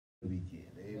weekend.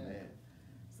 Amen.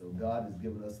 So God has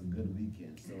given us a good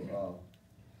weekend. So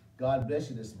God bless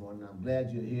you this morning. I'm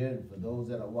glad you're here. And for those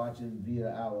that are watching via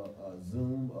our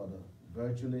Zoom or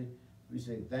virtually, we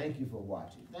say thank you for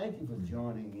watching. Thank you for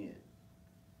joining in.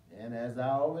 And as I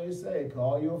always say,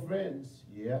 call your friends.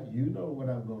 Yeah, you know what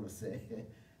I'm going to say.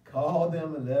 Call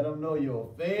them and let them know your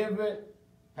favorite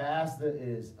pastor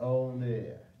is on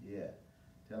there. Yeah.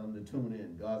 Tell them to tune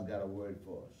in. God's got a word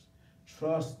for us.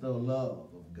 Trust the love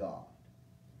of God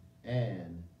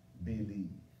and believe.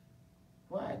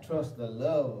 Why trust the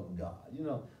love of God? You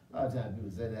know, a lot of times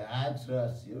people say that, I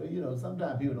trust you. You know,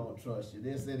 sometimes people don't trust you.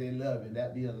 They say they love you.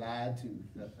 That'd be a lie too.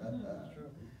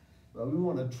 But we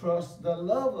want to trust the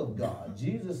love of God.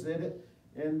 Jesus said it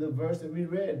in the verse that we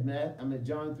read,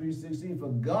 John 3:16. For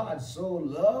God so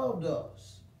loved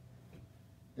us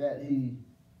that he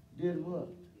did what?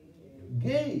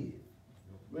 Gave.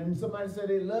 When somebody said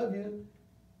they love you,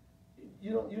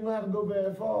 you don't have to go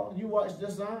very far. You watch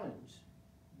the signs.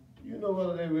 You know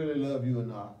whether they really love you or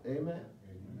not. Amen. Amen.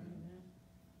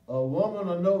 A woman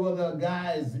will know whether a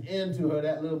guy is into her.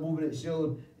 That little movie that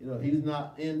showed, he's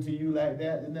not into you like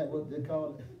that. Isn't that what they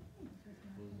call it?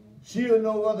 She'll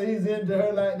know whether he's into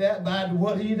her like that by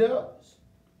what he does.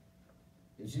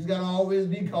 If she's got to always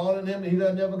be calling him and he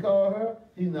doesn't ever call her,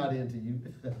 he's not into you.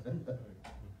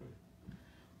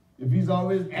 If he's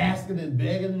always asking and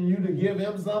begging you to give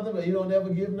him something, but he don't ever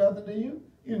give nothing to you,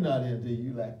 he's not into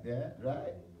you like that,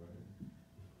 right?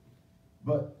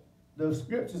 But the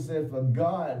scripture said, for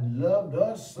God loved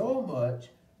us so much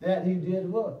that he did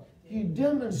what? He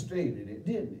demonstrated it,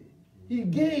 didn't he? He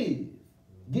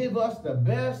gave us the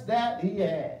best that he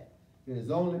had, his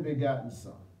only begotten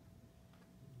son.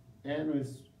 And it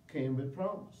came with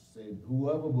promise. Said,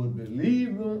 whoever would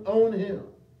believe on him,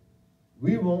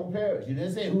 we won't perish. He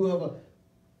didn't say whoever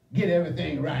get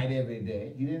everything right every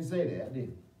day. He didn't say that, did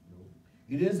he?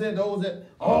 He didn't say those that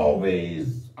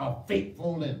always are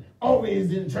faithful and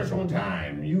always in church on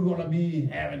time, you're going to be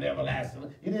having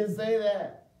everlasting. He didn't say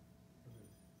that.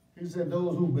 He said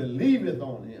those who believeth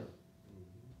on him.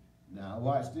 Now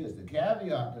watch this. The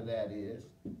caveat to that is,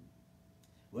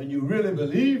 when you really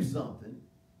believe something,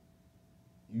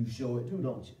 you show it too,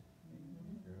 don't you?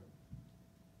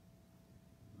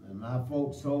 And my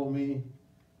folks told me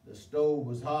the stove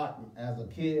was hot as a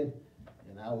kid,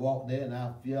 and I walked there and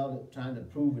I felt it, trying to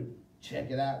prove it,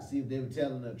 check it out, see if they were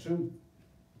telling the truth.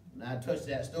 And I touched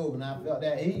that stove and I felt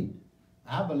that heat.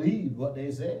 I believed what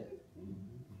they said.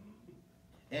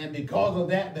 And because of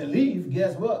that belief,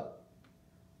 guess what?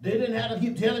 They didn't have to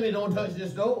keep telling me don't touch the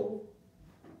stove.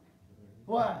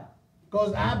 Why?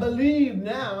 Because I believe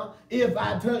now if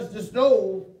I touch the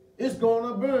stove, it's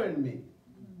going to burn me.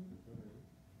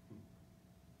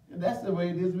 And that's the way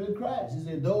it is with Christ. He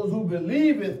said, those who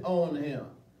believeth on him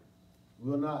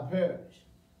will not perish.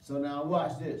 So now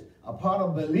watch this. A part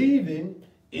of believing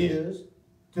is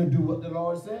to do what the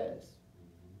Lord says.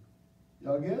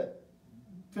 Y'all get it?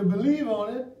 To believe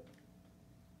on it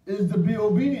is to be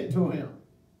obedient to him.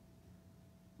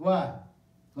 Why?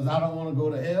 Because I don't want to go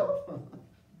to hell,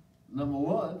 number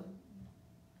one.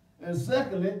 And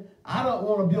secondly, I don't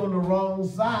want to be on the wrong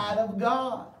side of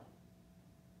God.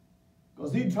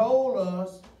 Because he told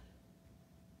us,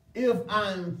 if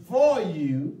I'm for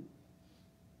you,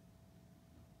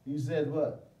 he said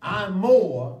what? I'm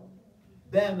more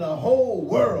than the whole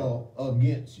world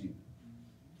against you.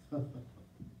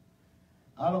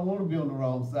 I don't want to be on the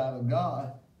wrong side of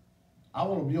God. I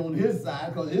want to be on his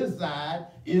side because his side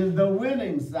is the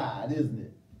winning side, isn't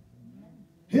it?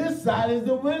 His side is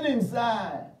the winning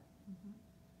side.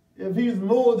 If he's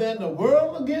more than the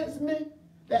world against me,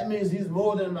 that means he's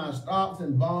more than my stocks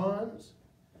and bonds.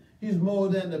 He's more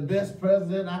than the best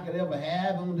president I could ever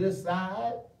have on this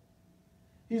side.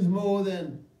 He's more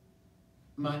than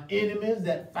my enemies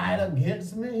that fight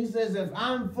against me. He says, if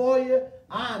I'm for you,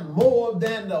 I'm more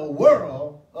than the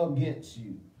world against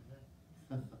you.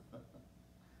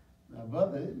 Now,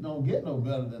 brother, it don't get no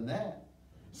better than that.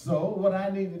 So what I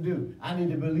need to do, I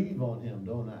need to believe on him,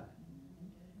 don't I?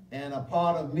 And a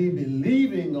part of me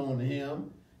believing on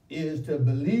him is to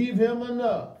believe him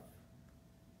enough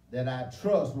that I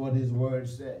trust what his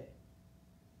words say.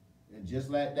 And just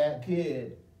like that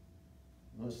kid,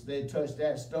 once they touched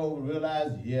that stove and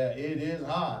realized, yeah, it is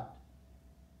hot,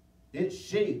 it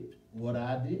shaped what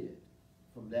I did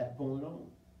from that point on.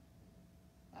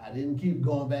 I didn't keep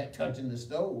going back touching the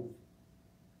stove,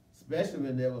 especially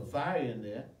when there was fire in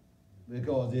there,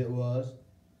 because it was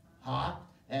hot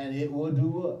and it would do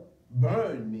what?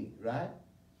 Burn me, right?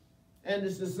 And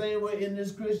it's the same way in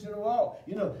this Christian walk.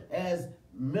 As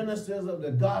ministers of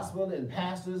the gospel and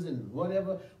pastors and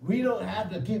whatever, we don't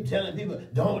have to keep telling people,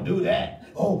 don't do that.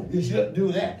 Oh, you shouldn't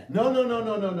do that. No, no, no,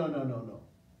 no, no, no, no, no, no.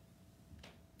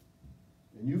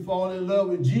 When you fall in love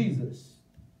with Jesus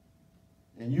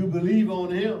and you believe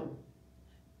on him,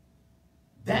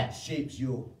 that shapes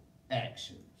your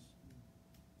actions.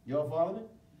 Y'all follow me?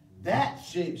 That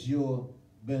shapes your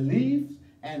beliefs,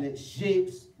 and it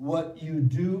shapes what you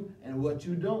do and what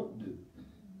you don't do.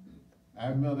 I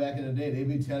remember back in the day, they'd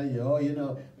be telling you, oh, you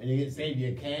know, when you get saved,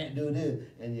 you can't do this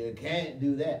and you can't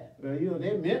do that. Well, you know,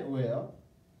 they meant well,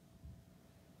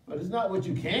 but it's not what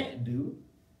you can't do.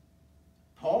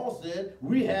 Paul said,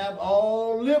 we have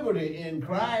all liberty in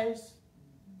Christ.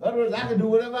 In other words, I can do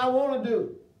whatever I want to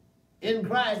do. In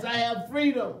Christ, I have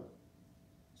freedom.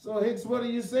 So, Hicks, what are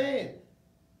you saying?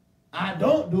 I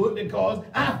don't do it because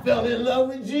I fell in love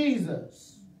with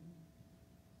Jesus.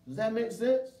 Does that make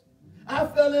sense? I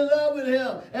fell in love with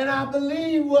him, and I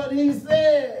believe what he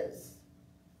says.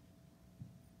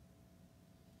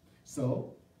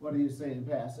 So, what are you saying,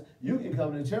 Pastor? You can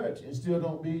come to church and still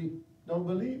don't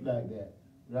believe like that,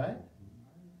 right?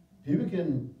 People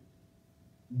can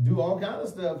do all kinds of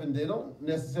stuff, and they don't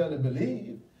necessarily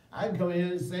believe. I can come in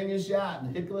here and sing and shout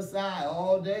and hickle aside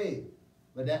all day,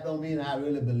 but that don't mean I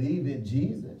really believe in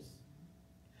Jesus.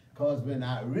 Because when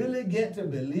I really get to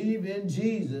believe in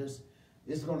Jesus,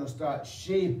 it's going to start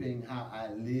shaping how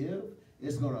I live.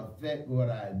 It's going to affect what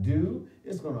I do.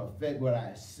 It's going to affect what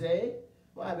I say.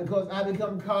 Why? Because I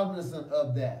become cognizant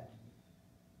of that.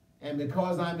 And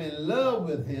because I'm in love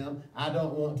with him, I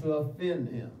don't want to offend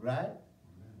him, right?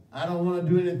 I don't want to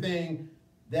do anything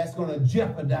that's going to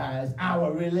jeopardize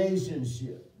our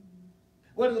relationship.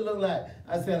 What does it look like?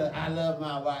 I said, I love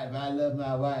my wife. I love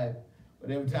my wife.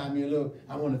 But every time you look,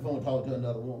 I'm on the phone talking to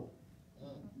another woman.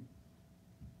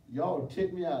 Y'all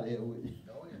tick me out here with you.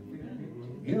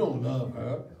 You don't love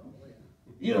her.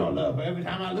 You don't love her. Every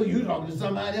time I look, you talking to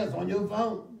somebody else on your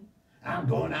phone. I'm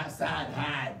going outside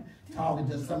hiding, talking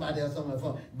to somebody else on my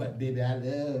phone. But baby, I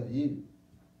love you.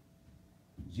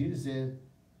 Jesus said,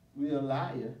 we're a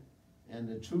liar, and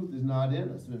the truth is not in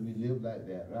us when we live like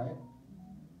that, right?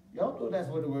 Y'all know that's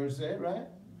what the word said, right?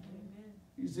 Amen.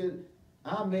 He said,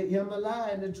 I made him a lie,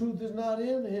 and the truth is not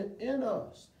in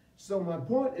us. So my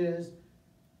point is,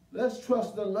 let's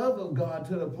trust the love of God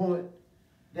to the point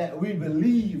that we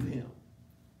believe him.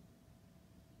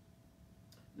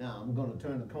 Now, I'm going to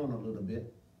turn the corner a little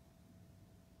bit.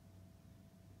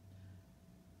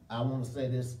 I want to say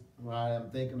this while I'm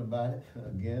thinking about it.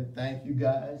 Again, thank you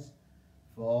guys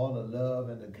for all the love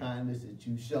and the kindness that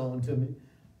you've shown to me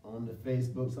on the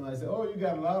Facebook. Somebody said, oh, you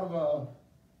got a lot of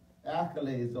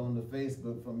accolades on the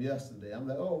Facebook from yesterday. I'm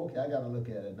like, oh, okay, I got to look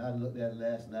at it. And I looked at it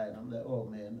last night, and I'm like, oh,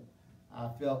 man, I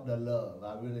felt the love.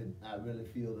 I really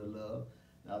feel the love,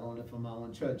 not only from my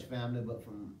own church family, but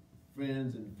from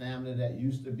friends and family that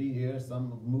used to be here. Some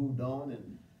have moved on,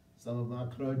 and some of my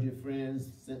clergy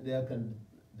friends sent their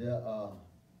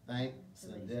thanks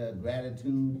and their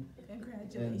gratitude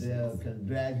and their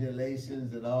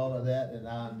congratulations and all of that, and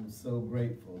I'm so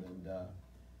grateful. And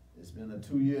it's been a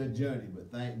 2-year journey,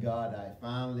 but thank God I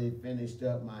finally finished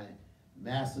up my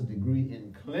master's degree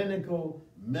in clinical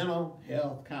mental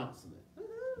health counseling.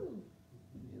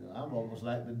 You know, I'm almost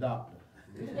like the doctor.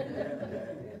 You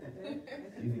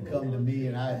can come to me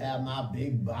and I have my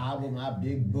big Bible, my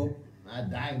big book, my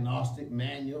diagnostic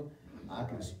manual.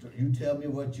 You tell me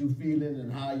what you're feeling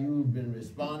and how you've been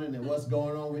responding and what's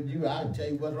going on with you. I can tell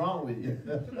you what's wrong with you.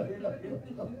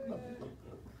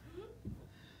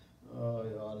 Oh,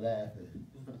 y'all laughing.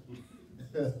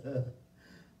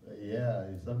 Yeah,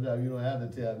 sometimes you don't have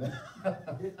to tell me.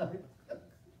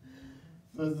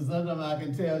 So sometimes I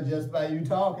can tell just by you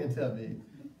talking to me,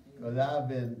 because I've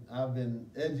been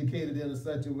educated in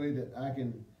such a way that I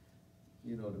can,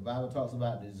 you know, the Bible talks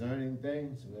about discerning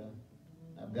things. Well,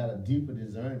 I've got a deeper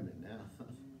discernment now.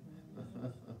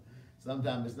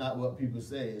 Sometimes it's not what people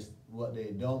say, it's what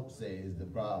they don't say is the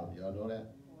problem. Y'all know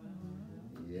that?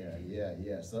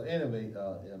 Yeah. So anyway,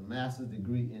 a master's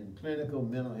degree in clinical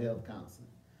mental health counseling.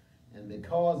 And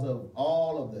because of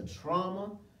all of the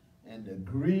trauma and the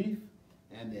grief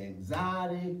and the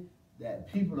anxiety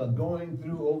that people are going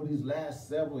through over these last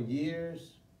several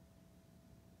years,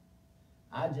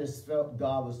 I just felt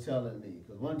God was telling me.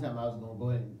 Because one time I was going to go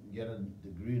ahead and get a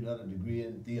degree, another degree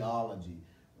in theology.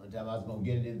 One time I was going to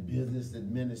get it in business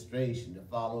administration to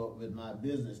follow up with my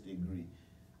business degree.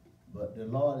 But the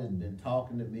Lord has been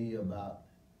talking to me about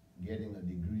getting a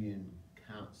degree in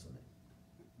counseling,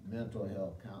 mental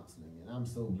health counseling, and I'm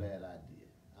so glad I did.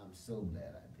 I'm so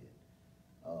glad I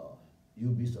did.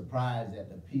 You'll be surprised at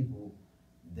the people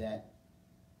that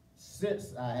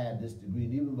since I had this degree,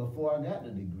 and even before I got the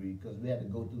degree, because we had to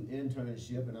go through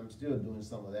internship, and I'm still doing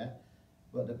some of that.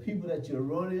 But the people that you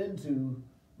run into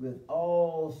with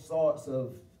all sorts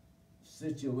of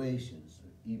situations,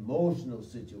 emotional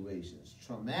situations,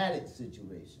 traumatic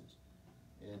situations,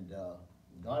 and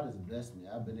God has blessed me.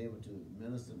 I've been able to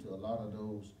minister to a lot of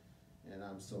those, and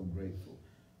I'm so grateful.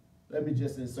 Let me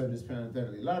just insert this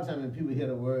parenthetically. A lot of times when people hear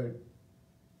the word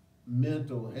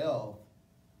mental health,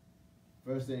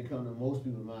 first thing that comes to most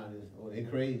people's mind is, oh, they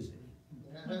crazy.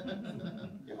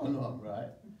 Y'all know I'm right.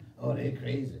 Oh, they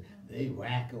crazy. They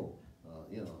wacko.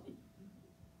 You know.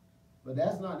 But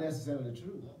that's not necessarily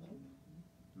true.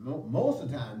 Most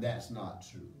of the time, that's not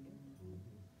true.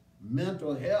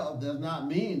 Mental health does not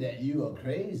mean that you are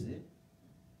crazy.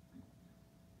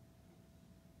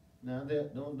 Now,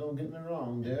 don't get me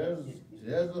wrong.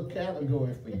 There's a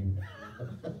category for you.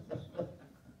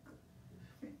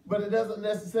 But it doesn't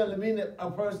necessarily mean that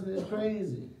a person is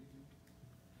crazy.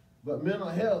 But mental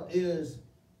health is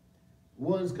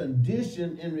one's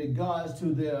condition in regards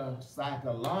to their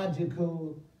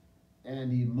psychological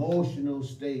and emotional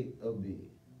state of being.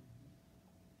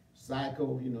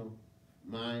 Psycho,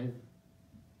 mind.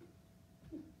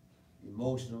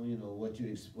 Emotional,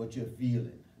 what you're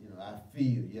feeling. I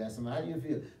feel. You ask somebody, how do you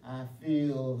feel? I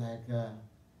feel like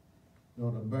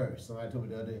on a burst. Somebody told me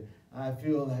the other day, I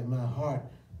feel like my heart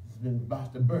has been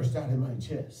about to burst out of my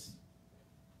chest.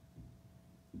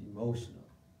 Emotional.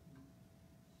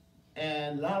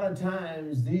 And a lot of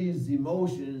times these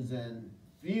emotions and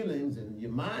feelings and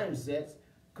your mindsets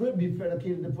could be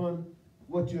predicated upon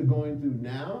what you're going through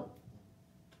now.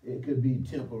 It could be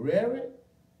temporary,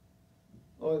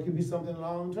 or it could be something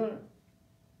long term.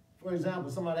 For example,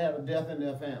 somebody had a death in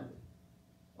their family.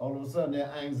 All of a sudden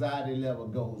their anxiety level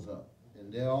goes up.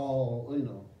 And they're all,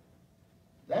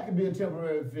 that could be a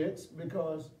temporary fix,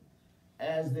 because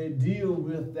as they deal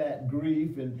with that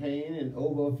grief and pain, and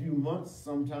over a few months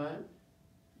sometime,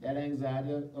 that anxiety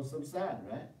will subside,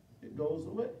 right? It goes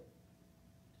away.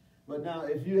 But now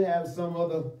if you have some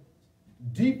other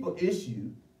deeper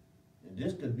issue, and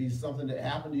this could be something that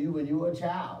happened to you when you were a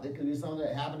child. It could be something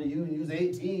that happened to you when you was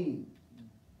 18.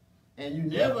 And you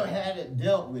never had it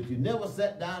dealt with. You never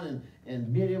sat down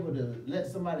and been able to let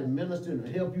somebody minister and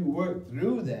help you work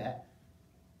through that.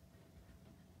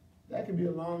 That could be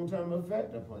a long-term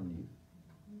effect upon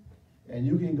you. And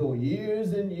you can go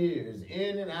years and years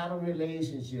in and out of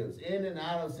relationships, in and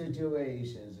out of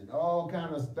situations, and all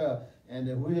kind of stuff. And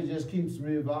the wheel just keeps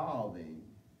revolving.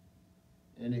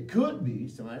 And it could be,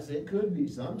 somebody said it could be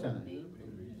sometimes.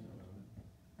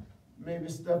 Maybe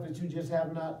stuff that you just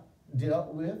have not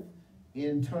dealt with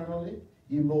internally,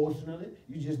 emotionally.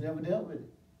 You just never dealt with it.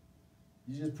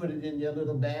 You just put it in your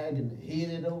little bag and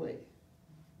hid it away.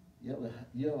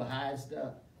 You ever hide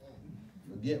stuff?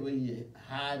 Forget where you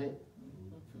hide it.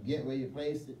 Forget where you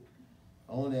place it.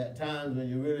 Only at times when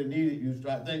you really need it, you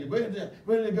start thinking, where did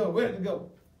it go? Where did it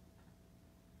go?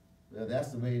 Well,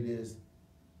 that's the way it is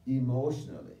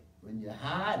emotionally. When you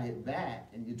hide it back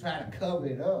and you try to cover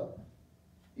it up,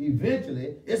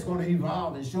 eventually it's going to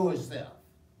evolve and show itself.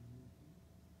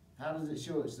 How does it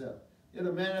show itself?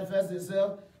 It'll manifest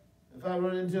itself if I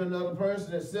run into another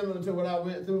person that's similar to what I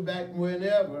went through back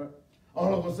whenever.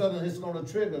 All of a sudden it's going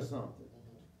to trigger something.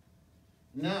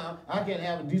 Now I can't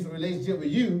have a decent relationship with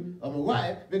you or my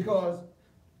wife because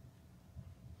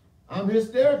I'm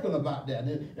hysterical about that.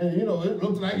 And it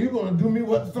looks like you're going to do me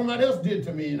what somebody else did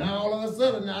to me. Now all of a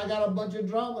sudden, now I got a bunch of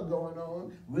drama going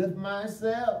on with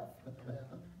myself.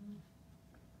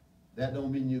 That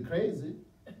don't mean you're crazy.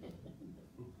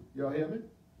 Y'all hear me?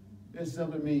 It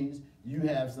simply means you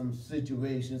have some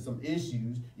situations, some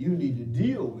issues you need to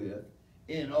deal with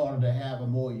in order to have a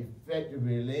more effective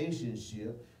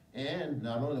relationship, and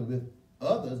not only with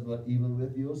others, but even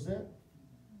with yourself.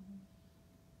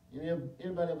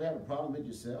 Anybody ever had a problem with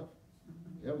yourself?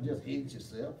 You ever just hate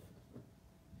yourself?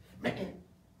 Man,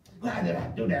 why did I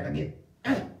do that again?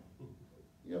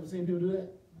 You ever seen people do that?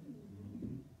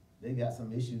 They got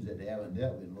some issues that they haven't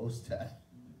dealt with most of the time.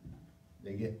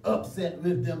 They get upset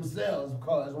with themselves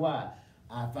because why?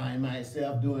 I find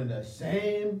myself doing the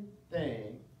same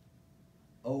thing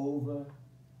over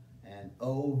and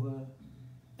over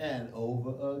and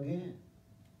over again.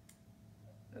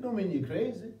 That don't mean you're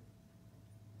crazy.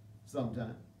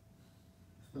 Sometimes.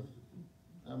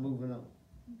 I'm moving on.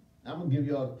 I'm giving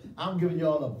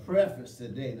y'all a preface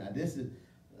today. Now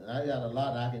I got a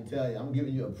lot I can tell you. I'm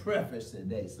giving you a preface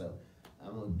today, so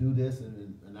I'm gonna do this,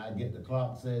 and when I get the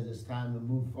clock says it's time to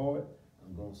move forward,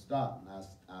 I'm gonna stop, and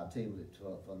I'll table it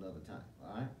for another time.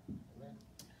 All right.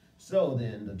 So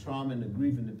then, the trauma and the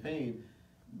grief and the pain,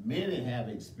 many have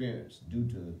experienced due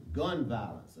to gun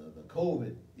violence or the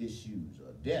COVID issues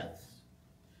or deaths.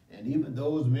 And even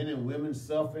those men and women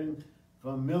suffering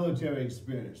from military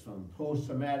experience, from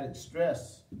post-traumatic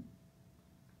stress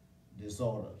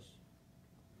disorders.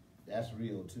 That's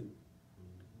real too.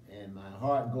 And my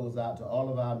heart goes out to all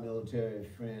of our military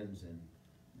friends and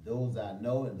those I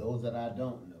know and those that I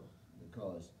don't know.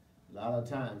 Because a lot of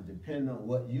times, depending on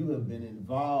what you have been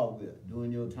involved with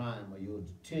during your time or your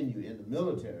tenure in the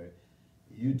military,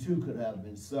 you too could have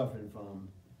been suffering from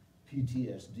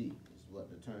PTSD, is what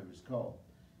the term is called.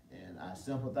 And I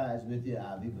sympathize with you.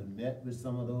 I've even met with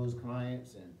some of those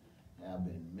clients and have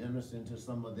been ministering to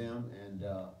some of them, and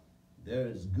there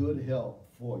is good help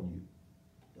for you.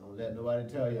 Don't let nobody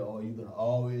tell you, oh, you're going to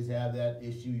always have that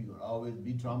issue, you're going to always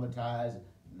be traumatized.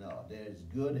 No, there's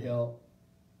good help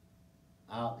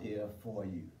out here for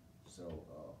you. So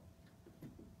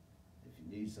if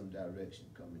you need some direction,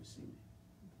 come and see me.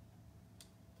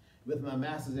 With my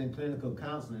master's in clinical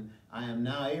counseling, I am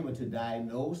now able to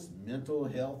diagnose mental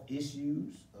health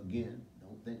issues. Again,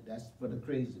 don't think that's for the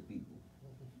crazy people.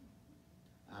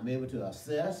 I'm able to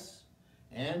assess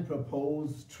and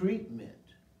propose treatment.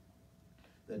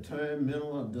 The term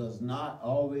mental does not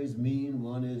always mean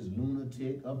one is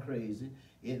lunatic or crazy.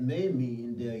 It may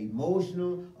mean their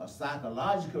emotional or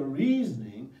psychological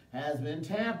reasoning has been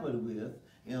tampered with,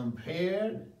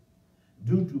 impaired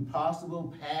due to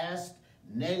possible past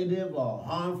negative or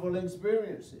harmful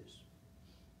experiences.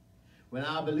 When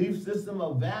our belief system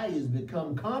of values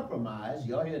become compromised,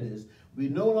 y'all hear this, we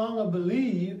no longer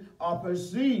believe or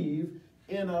perceive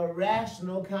in a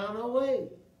rational kind of way.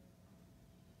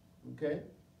 Okay?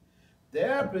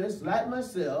 Therapists like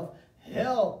myself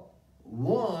help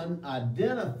one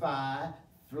identify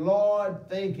flawed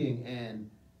thinking and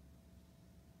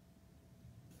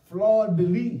flawed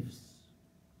beliefs.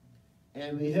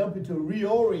 And we help you to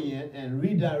reorient and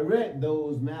redirect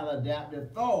those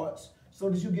maladaptive thoughts so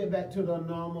that you get back to the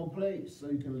normal place so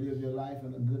you can live your life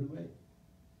in a good way.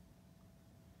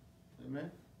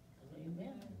 Amen?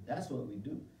 Amen. That's what we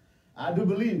do. I do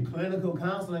believe clinical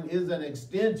counseling is an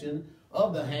extension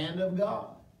of the hand of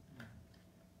God.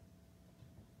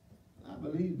 I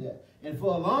believe that. And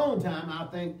for a long time, I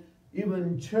think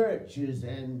even churches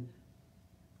and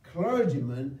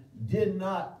clergymen did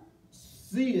not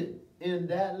see it in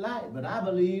that light. But I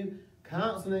believe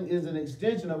counseling is an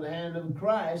extension of the hand of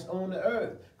Christ on the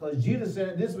earth. Because Jesus said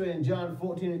it this way in John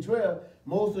 14:12,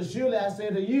 most assuredly I say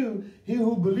to you, he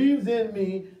who believes in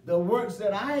me, the works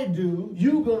that I do,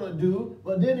 you're going to do.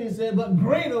 But then he said, but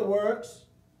greater works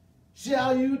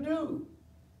shall you do.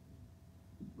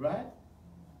 Right?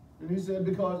 And he said,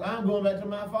 because I'm going back to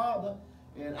my Father,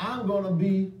 and I'm going to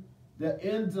be the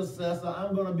intercessor.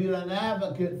 I'm going to be an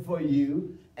advocate for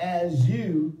you as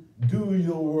you do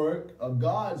your work, or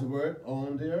God's work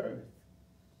on the earth.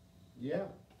 Yeah.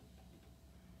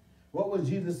 What was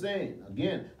Jesus saying?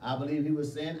 Again, I believe he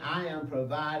was saying, I am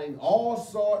providing all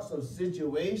sorts of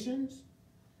situations,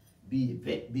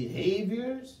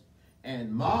 behaviors,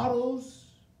 and models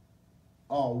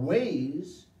or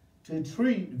ways to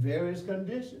treat various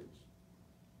conditions.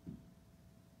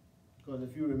 Because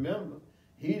if you remember,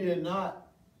 he did not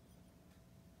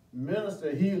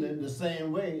minister healing the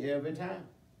same way every time.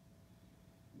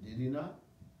 Did he not?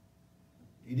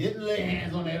 He didn't lay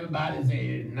hands on everybody and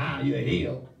say, now you're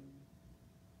healed.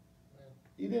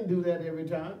 He didn't do that every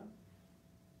time.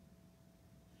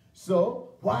 So,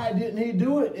 why didn't he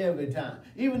do it every time?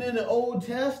 Even in the Old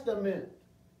Testament.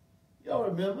 Y'all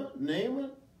remember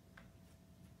Naaman?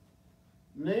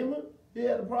 Naaman, he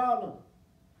had a problem.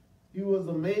 He was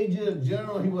a major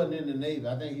general. He wasn't in the Navy.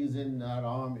 I think he was in the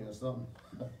army or something.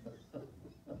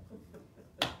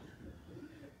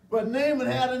 But Naaman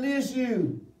had an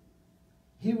issue.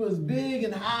 He was big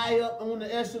and high up on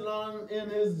the echelon in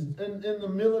the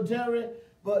military,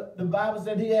 but the Bible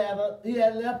said he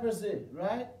had leprosy,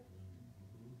 right?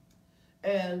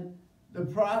 And the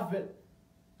prophet,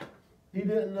 he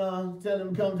didn't tell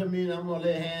him, come to me and I'm going to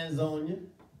lay hands on you.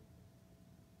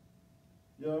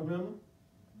 You remember?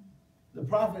 The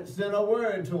prophet sent a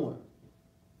word to him.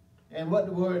 And what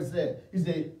the word said, he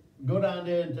said, go down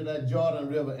there into that Jordan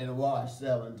River and wash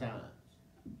 7 times.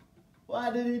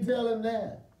 Why did he tell him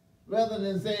that? Rather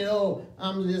than saying, oh,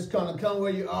 I'm just going to come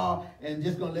where you are and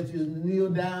just going to let you kneel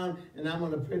down and I'm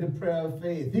going to pray the prayer of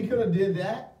faith. He could have did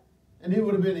that and he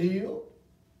would have been healed.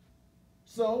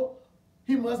 So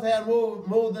he must have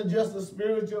more than just a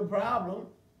spiritual problem.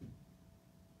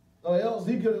 Or else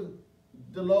he could have,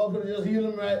 the Lord could have just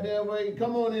healed him right there. Wait,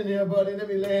 come on in here, buddy. Let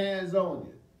me lay hands on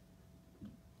you.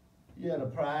 You had a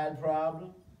pride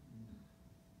problem.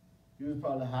 He was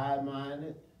probably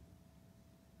high-minded.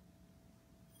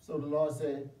 So the Lord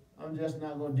said, I'm just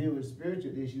not going to deal with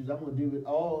spiritual issues. I'm going to deal with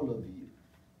all of you.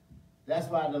 That's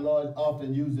why the Lord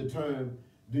often uses the term,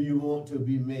 do you want to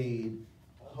be made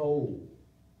whole?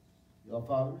 Y'all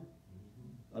follow me?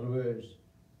 In other words,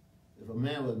 if a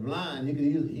man was blind, he could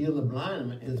heal the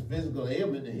blind, his physical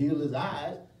ailment, and heal his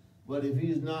eyes. But if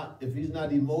he's not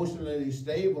emotionally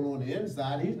stable on the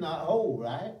inside, he's not whole,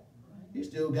 right? He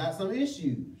still got some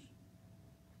issues.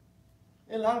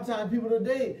 And a lot of times people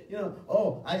today,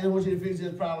 oh, I just want you to fix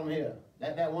this problem here.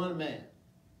 That one man.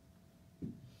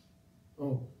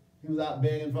 Oh, he was out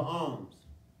begging for alms.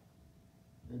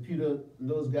 And Peter and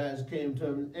those guys came to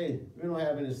him, hey, we don't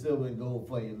have any silver and gold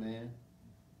for you, man.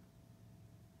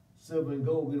 Silver and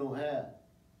gold we don't have.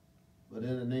 But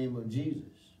in the name of Jesus.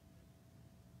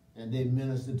 And they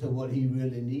ministered to what he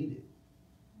really needed.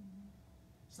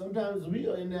 Sometimes we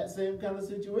are in that same kind of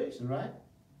situation, right?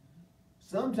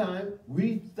 Sometimes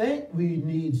we think we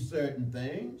need certain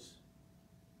things,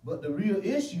 but the real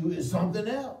issue is something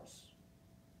else.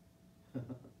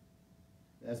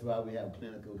 That's why we have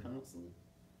clinical counseling.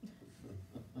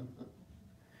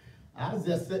 I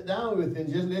just sit down with you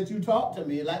and just let you talk to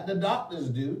me like the doctors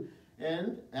do.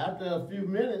 And after a few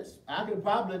minutes, I can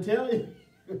probably tell you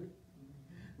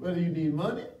whether you need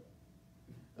money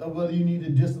or whether you need to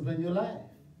discipline your life.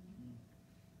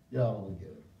 Y'all don't get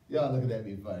it. Y'all looking at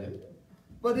me funny.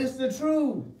 But it's the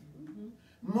truth.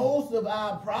 Most of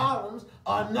our problems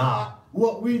are not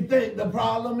what we think the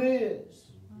problem is.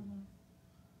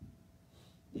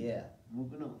 Yeah,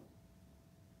 moving on.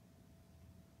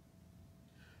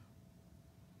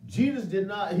 Jesus did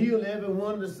not heal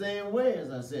everyone the same way, as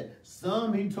I said.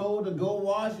 Some he told to go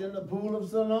wash in the pool of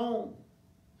Siloam.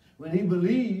 When he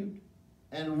believed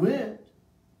and went,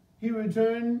 he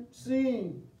returned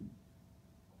seeing.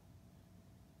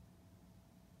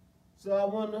 So I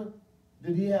wonder,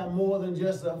 did he have more than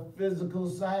just a physical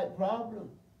sight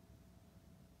problem?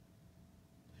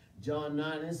 John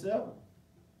 9:7.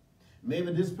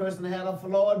 Maybe this person had a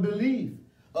flawed belief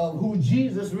of who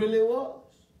Jesus really was.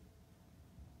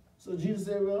 So Jesus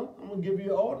said, well, I'm going to give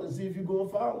you an order and see if you're going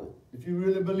to follow it. If you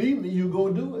really believe me, you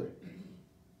go do it.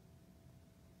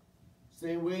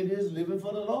 Same way it is living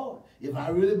for the Lord. If I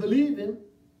really believe him,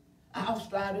 I'll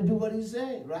strive to do what he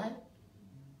said, right?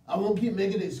 I won't keep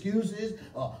making excuses.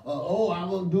 Oh, I'm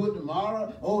going to do it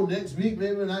tomorrow. Oh, next week,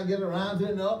 maybe when I get around to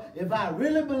it. No. If I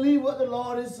really believe what the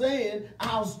Lord is saying,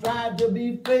 I'll strive to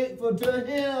be faithful to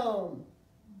him.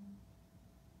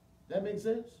 That makes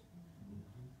sense?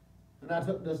 When I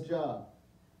took this job,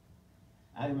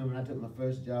 I remember when I took my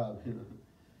first job,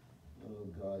 oh,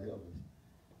 God help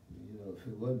us.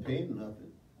 It wasn't paying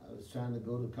nothing. I was trying to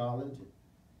go to college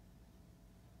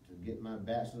to get my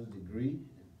bachelor's degree.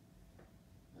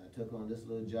 I took on this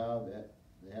little job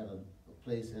they had a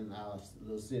place in our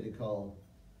little city called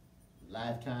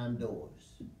Lifetime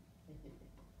Doors.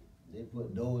 They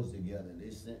put doors together.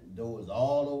 They sent doors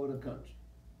all over the country.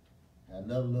 Had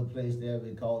another little place there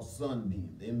they called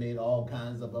Sunbeam. They made all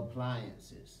kinds of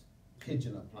appliances,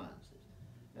 kitchen appliances.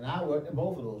 And I worked at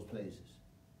both of those places.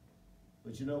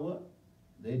 But you know what?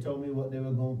 They told me what they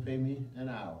were going to pay me an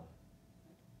hour.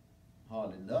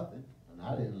 Hardly nothing, and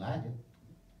I didn't like it.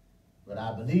 But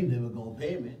I believed they were going to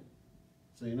pay me.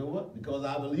 So you know what? Because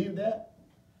I believed that,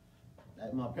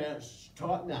 like my parents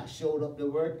taught me, I showed up to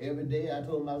work every day. I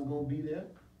told them I was going to be there.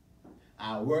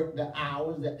 I worked the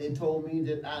hours that they told me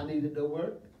that I needed to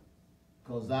work.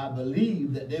 Because I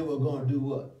believed that they were going to do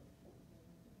what?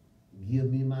 Give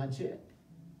me my check.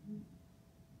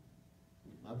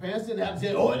 My parents didn't have to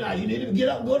say, oh, now you need to get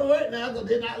up and go to work now because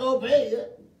they're not going to pay you.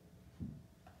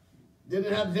 They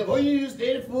didn't have to say, oh, you need to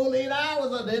stay the full 8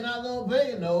 hours or they're not going to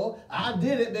pay you. No, I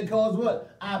did it because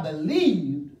what? I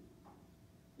believed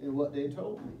in what they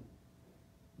told me.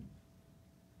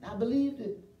 I believed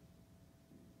it.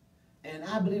 And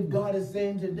I believe God is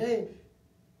saying today,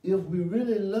 if we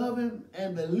really love him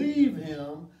and believe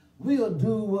him, we'll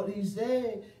do what he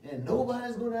said. And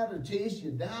nobody's going to have to chase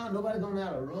you down. Nobody's going to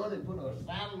have to run and put a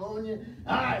saddle on you.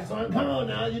 All right, son, come on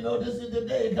now. You know this is the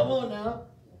day. Come on now.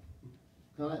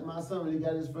 Kind of like my son when he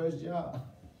got his first job.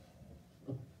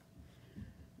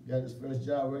 He got his first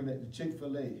job working at the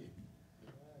Chick-fil-A.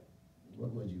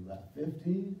 What was you, about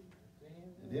 15?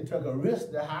 And they took a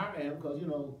risk to hire him because,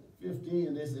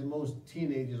 15, they said most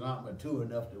teenagers aren't mature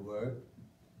enough to work.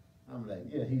 I'm like,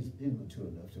 yeah, he's mature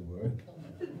enough to work.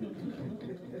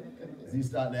 He's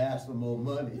starting to ask for more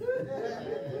money.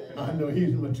 I know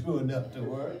he's mature enough to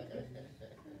work.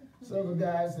 So the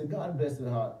guy said, God bless his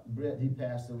heart. Brett, he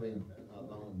passed away not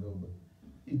long ago, but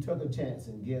he took a chance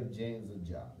and gave James a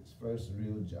job, his first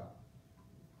real job.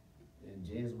 And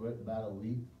James worked about a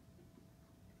week.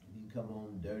 he come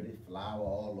home dirty, flour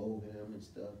all over him and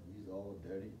stuff. He's all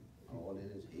dirty, all in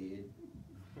his head.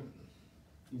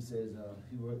 He says,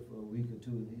 he worked for a week or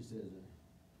two, and he says,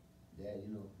 Dad,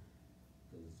 you know,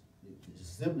 because the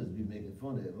siblings be making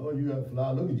fun of him. Oh, you got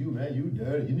flour. Look at you, man. You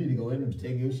dirty. You need to go in and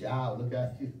take your shower. Look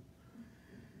at you.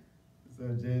 So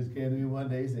James came to me one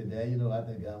day. He said, Dad, you know, I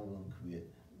think I'm going to quit.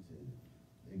 He said,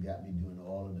 they got me doing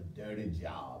all of the dirty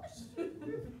jobs. I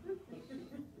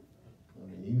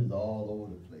mean, he was all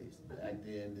over the place, back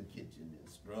there in the kitchen and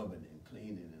scrubbing and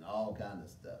cleaning and all kind of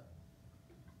stuff.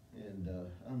 And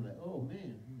I'm like, oh,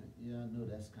 man. Yeah, I know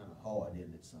that's kind of hard,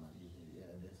 isn't it, son? He said,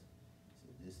 yeah,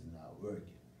 this is not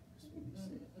working. That's what he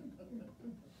said.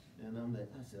 And I'm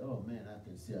like, I said, oh, man, I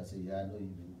can see. I said, yeah, I know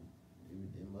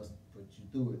they must put you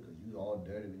through it because you all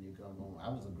dirty when you come home. I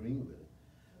was agreeing with it.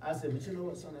 I said, but you know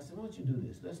what, son? I said, why don't you do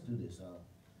this? Let's do this.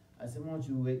 I said, why don't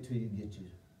you wait till you get your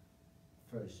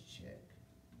first check?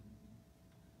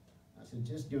 I said,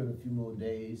 just give it a few more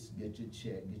days, get your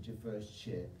check, get your first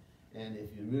check. And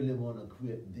if you really want to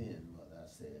quit then, Mother, I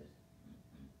said,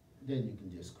 then you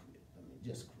can just quit. I mean,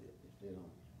 just quit. If they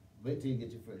don't, wait till you get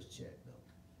your first check,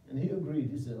 though. And he agreed.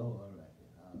 He said, oh, all right,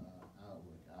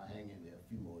 I'll hang in there a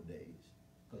few more days.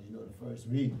 Because, you know, the first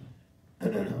week, I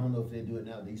don't know if they do it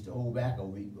now, they used to hold back a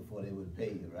week before they would pay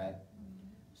you, right?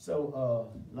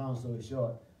 So, long story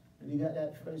short, when he got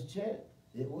that first check,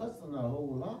 it wasn't a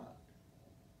whole lot.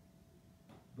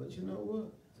 But you know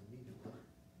what?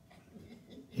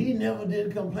 He never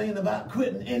did complain about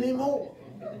quitting anymore.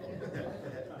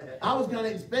 I was kind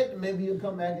of expecting maybe he'll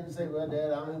come back and say, well,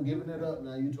 Dad, I'm giving it up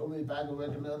now. You told me if I could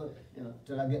work another, you know,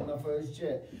 till I get my first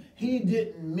check. He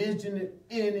didn't mention it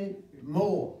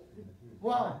anymore.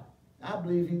 Why? I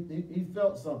believe he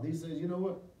felt something. He says, you know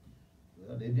what?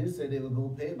 Well, they did say they were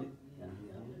going to pay me.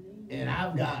 And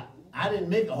I didn't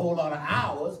make a whole lot of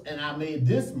hours, and I made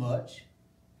this much.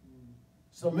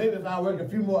 So maybe if I work a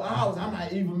few more hours, I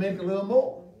might even make a little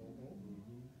more.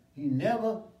 He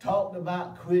never talked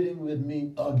about quitting with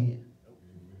me again.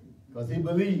 Because he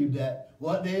believed that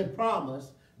what they had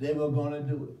promised, they were going to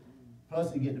do it.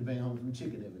 Plus, he get to bring home some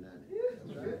chicken every now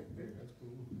and then.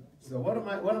 So what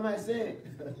am I saying?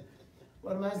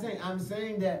 What am I saying? I'm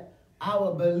saying that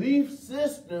our belief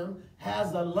system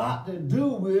has a lot to do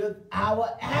with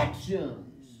our actions.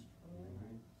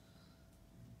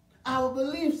 Our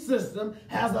belief system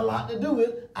has a lot to do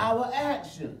with our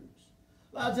actions.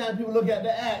 A lot of times people look at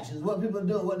the actions, what people are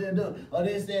doing, what they're doing. Or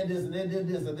they said this, and they did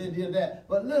this, and they did that.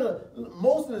 But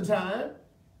most of the time,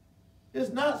 it's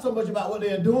not so much about what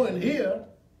they're doing here.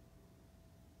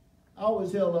 I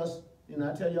always tell us, you know,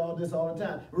 I tell you all this all the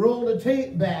time, roll the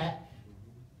tape back.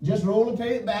 Just roll the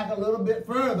tape back a little bit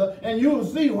further, and you'll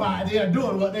see why they are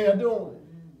doing what they are doing.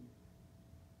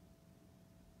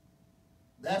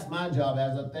 That's my job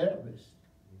as a therapist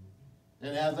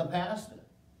and as a pastor.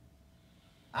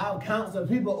 I've counseled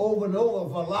people over and over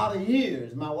for a lot of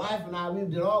years. My wife and I, we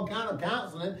did all kind of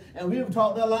counseling, and we've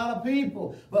talked to a lot of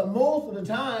people. But most of the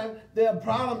time, their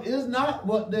problem is not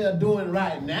what they're doing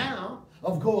right now.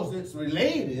 Of course, it's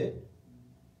related.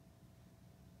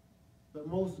 But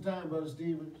most of the time, Brother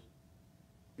Stevens,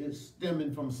 it's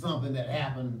stemming from something that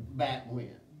happened back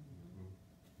when.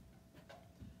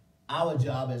 Our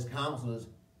job as counselors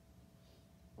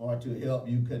are to help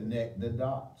you connect the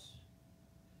dots.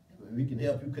 When we can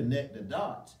help you connect the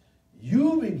dots,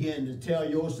 you begin to tell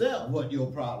yourself what your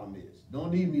problem is.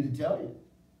 Don't need me to tell you.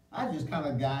 I just kind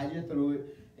of guide you through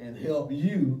it and help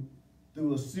you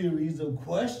through a series of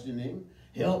questioning,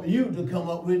 help you to come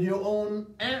up with your own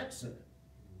answer.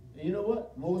 And you know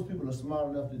what? Most people are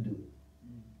smart enough to do it.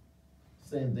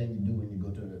 Same thing you do when you go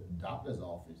to the doctor's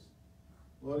office.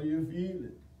 What are you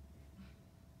feeling?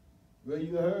 Where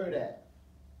you heard at?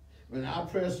 When I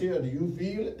press here, do you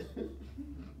feel it?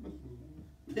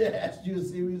 They ask you a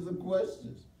series of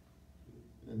questions.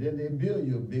 And then they bill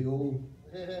you a big old...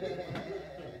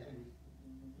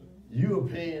 You're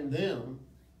paying them,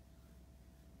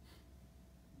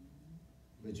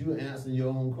 but you're answering your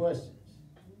own questions.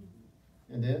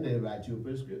 And then they write you a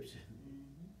prescription.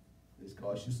 This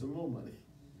costs you some more money.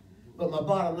 But my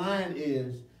bottom line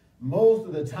is, most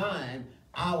of the time,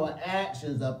 our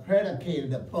actions are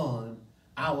predicated upon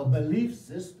our belief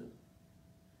system.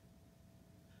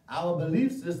 Our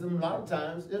belief system, a lot of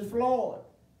times, is flawed.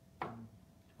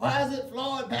 Why is it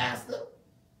flawed, Pastor?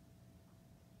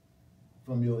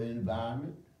 From your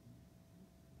environment,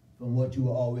 from what you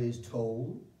were always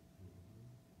told,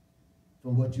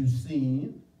 from what you've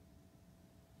seen,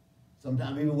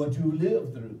 sometimes even what you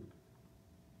lived through.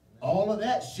 All of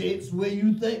that shapes the way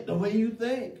you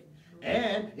think,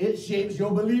 and it shapes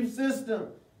your belief system.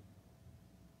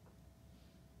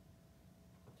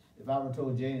 If I would have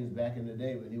told James back in the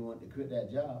day when he wanted to quit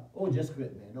that job, oh, just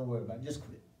quit, man. Don't worry about it. Just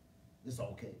quit. It's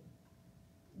okay.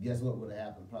 Guess what would have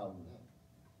happened? Probably.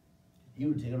 He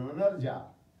would have taken on another job.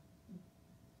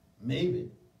 Maybe.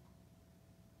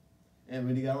 And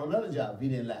when he got on another job, if he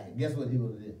didn't like it, guess what he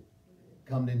would have did?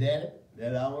 Come to daddy.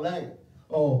 Daddy, I don't like it.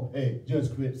 Oh, hey,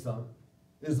 just quit, son.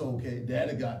 It's okay.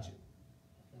 Daddy got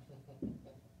you.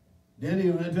 Then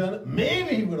he went to another.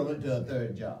 Maybe he would have went to a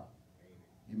third job.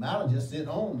 He might have just sit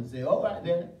home and say, all right,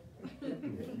 Daddy.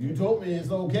 You told me it's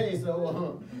okay,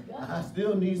 so I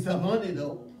still need some money,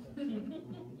 though.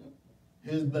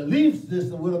 His belief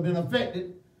system would have been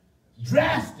affected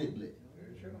drastically.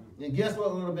 And guess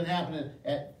what would have been happening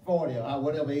at 40 or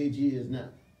whatever age he is now?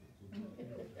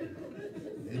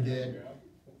 Hey, Dad,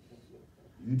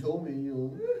 you told me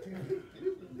you.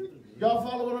 Y'all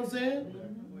follow what I'm saying?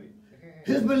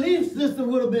 His belief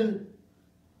system would have been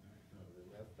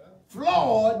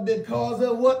flawed because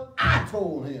of what I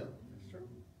told him.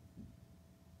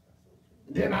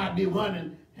 Then I'd be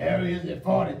wondering, Harry is at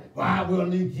 40, why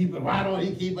don't he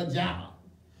keep a job?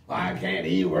 Why can't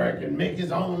he work and make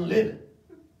his own living?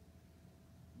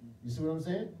 You see what I'm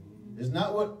saying? It's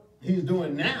not what he's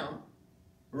doing now.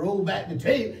 Roll back the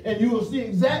tape and you will see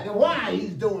exactly why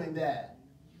he's doing that.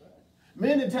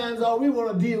 Many times all we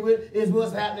want to deal with is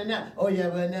what's happening now. Oh yeah,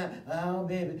 but now, oh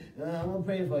baby, I'm going to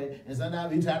pray for you. And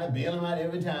sometimes we try to bail them out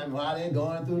every time while they're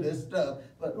going through this stuff.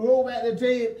 But roll back the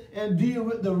tape and deal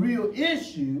with the real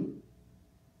issue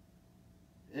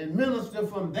and minister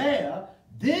from there,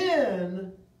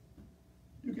 then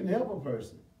you can help a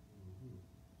person.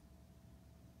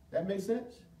 That makes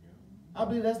sense? I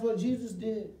believe that's what Jesus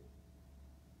did.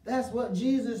 That's what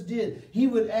Jesus did. He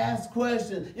would ask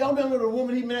questions. Y'all remember the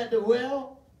woman he met at the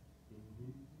well?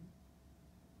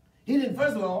 He didn't,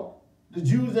 first of all, the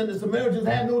Jews and the Samaritans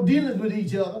had no dealings with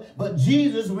each other, but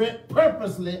Jesus went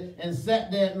purposely and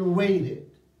sat there and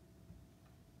waited.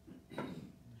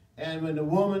 And when the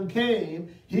woman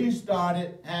came, he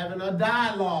started having a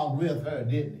dialogue with her,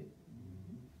 didn't he?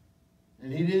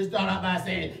 And he didn't start out by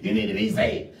saying, you need to be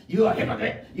saved. You're a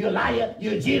hypocrite. You're a liar.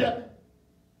 You're a cheater.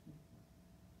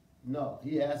 No,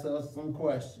 he asked us some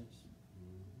questions.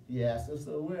 He asked us,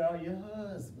 so where are your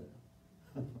husbands?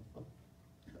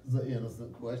 That's an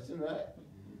innocent question, right?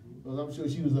 Because I'm sure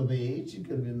she was of age. She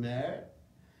could have been married.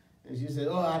 And she said,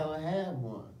 oh, I don't have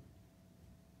one.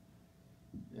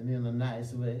 And in a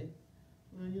nice way,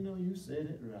 well, you know, you said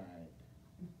it right.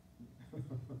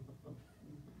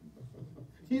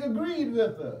 He agreed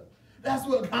with her. That's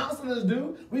what counselors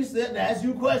do. We sit and ask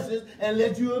you questions and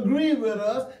let you agree with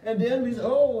us. And then we say,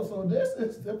 oh, so this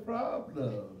is the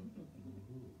problem.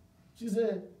 He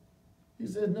said,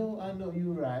 no, I know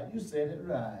you're right. You said it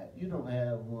right. You don't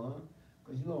have one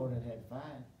because you already had 5.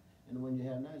 And the one you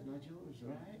have now is not yours,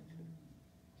 right?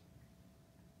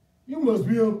 You must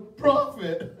be a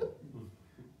prophet.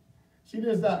 She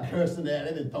didn't start cursing at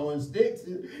it and throwing sticks.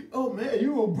 Oh, man,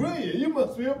 you were brilliant. You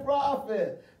must be a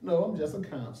prophet. No, I'm just a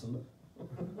counselor.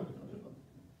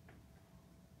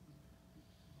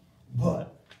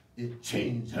 But it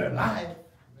changed her life.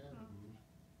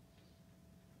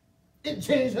 It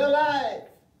changed her life.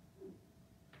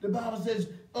 The Bible says,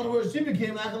 in other words, she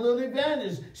became like a little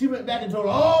evangelist. She went back and told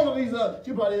all of these others.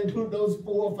 She probably included those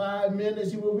 4 or 5 men that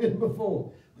she was with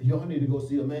before. But y'all need to go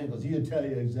see a man because he'll tell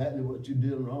you exactly what you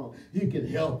did wrong. He can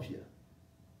help you.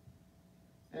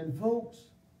 And folks,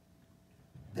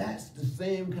 that's the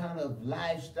same kind of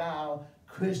lifestyle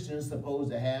Christians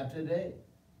supposed to have today.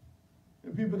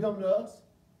 When people come to us,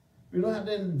 we don't have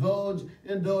to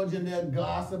indulge in their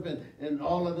gossip and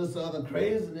all of this other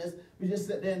craziness. We just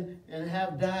sit there and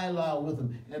have dialogue with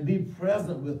them and be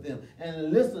present with them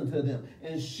and listen to them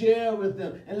and share with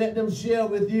them and let them share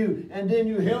with you. And then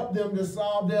you help them to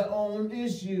solve their own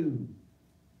issue.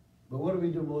 But what do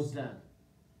we do most of the time?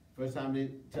 First time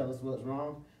they tell us what's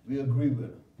wrong, we agree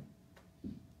with them.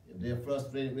 If they're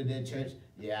frustrated with their church,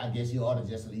 yeah, I guess you ought to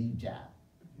just leave, child.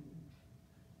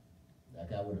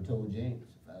 Like I would have told James.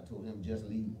 I told him just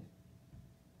leave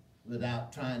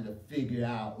without trying to figure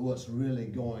out what's really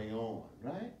going on,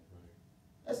 right?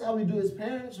 That's how we do as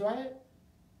parents, right?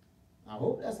 I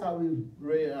hope that's how we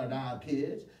raise our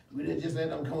kids. We didn't just let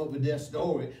them come up with their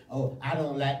story. Oh, I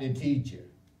don't like the teacher.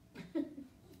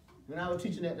 When I was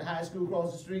teaching at the high school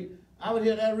across the street, I would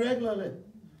hear that regularly.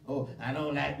 Oh, I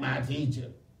don't like my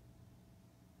teacher.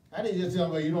 I didn't just tell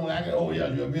them, well, you don't like it. Oh, yeah,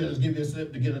 you'll just give you a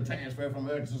slip to get a transfer from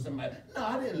her to somebody. No,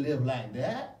 I didn't live like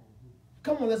that.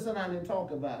 Come on, let's sit down and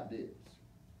talk about this.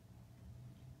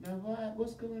 Now,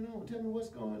 what's going on? Tell me what's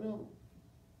going on.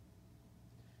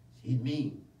 She's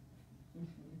mean.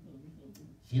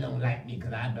 She don't like me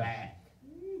because I'm black.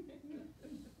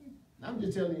 I'm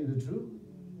just telling you the truth.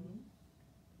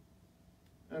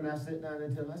 And I sat down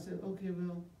and tell him, I said, okay,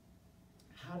 well,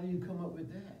 how do you come up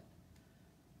with that?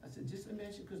 I said, just let me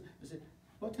ask you, because I said,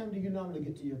 what time do you normally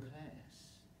get to your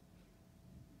class?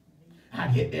 I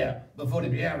get there before the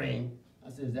bell ring. I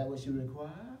said, is that what you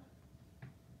require?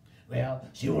 Well,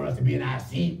 she wants us to be in our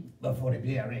seat before the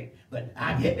bell ring. But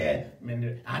I get there,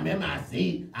 I'm in my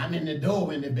seat, I'm in the door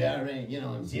when the bell ring, you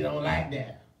know, and she don't like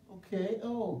that. Okay,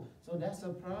 oh, so that's a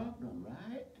problem,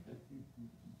 right?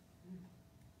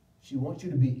 She wants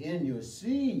you to be in your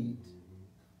seat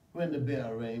when the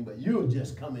bell rings, but you're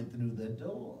just coming through the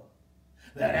door.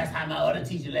 Well, that's how my other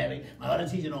teacher left me. My other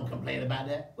teacher don't complain about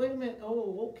that. Wait a minute.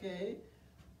 Oh, okay.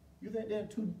 You think they're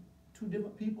two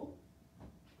different people?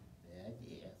 Yes.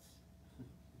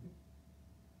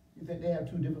 You think they have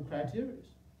two different criteria?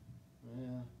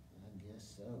 Well, I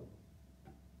guess so.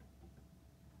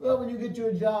 Well, when you get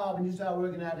your job and you start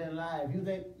working out in life, you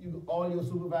think all your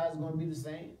supervisors are going to be the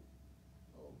same?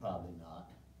 Oh, probably not.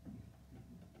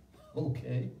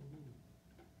 Okay.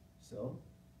 So,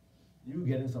 you're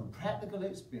getting some practical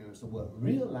experience of what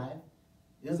real life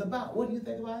is about. What do you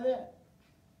think about that?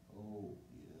 Oh,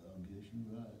 yeah, I guess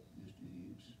you're right, Mr.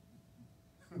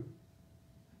 Hicks.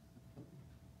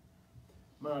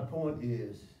 My point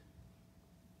is,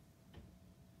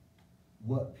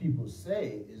 what people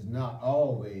say is not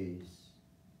always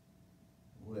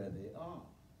where they are.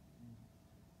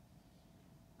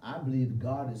 I believe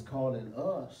God is calling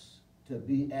us to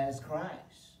be as Christ.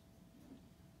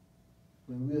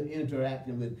 When we're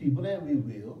interacting with people, and we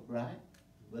will, right?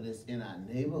 Whether it's in our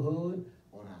neighborhood,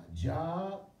 on our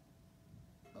job,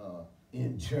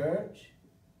 in church,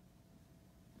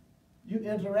 you're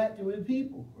interacting with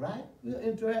people, right? We're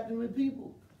interacting with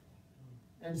people.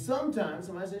 And sometimes,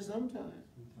 somebody say sometimes,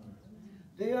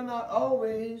 they are not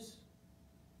always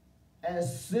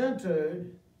as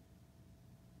centered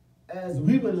as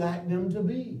we would like them to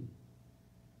be,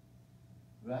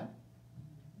 right?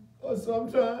 Or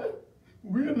sometimes,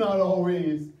 we're not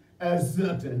always as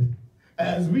centered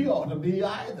as we ought to be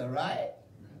either, right?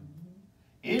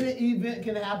 Any event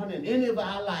can happen in any of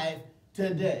our life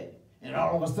today, and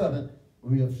all of a sudden,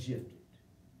 we have shifted.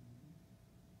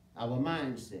 Our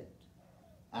mindset,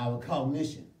 our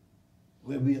cognition,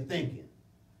 where we are thinking,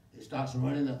 it starts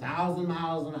running 1,000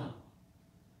 miles an hour.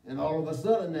 And all of a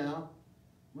sudden now,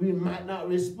 we might not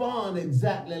respond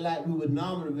exactly like we would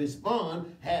normally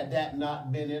respond had that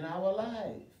not been in our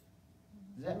life.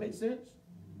 Does that make sense?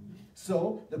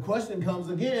 So the question comes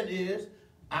again is,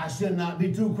 I should not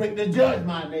be too quick to judge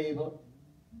my neighbor.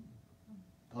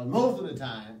 Because most of the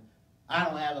time, I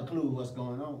don't have a clue what's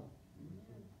going on.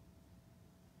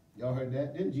 Y'all heard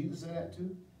that? Didn't Jesus say that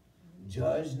too?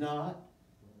 Judge not,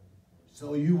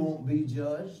 so you won't be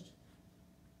judged.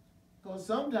 Because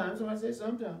sometimes, somebody say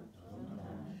sometimes,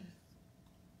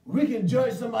 we can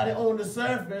judge somebody on the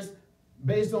surface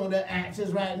based on their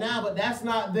actions right now, but that's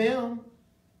not them.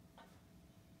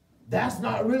 That's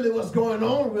not really what's going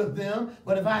on with them.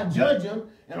 But if I judge them,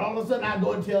 and all of a sudden I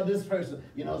go and tell this person,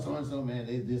 you know, so-and-so, man,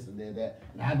 they this and they that.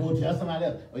 And I go and tell somebody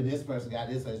else, oh, this person got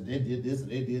this, they did this,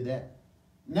 and they did that.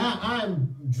 Now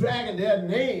I'm dragging their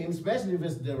name, especially if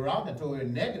it's derogatory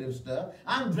and negative stuff,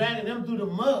 I'm dragging them through the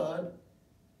mud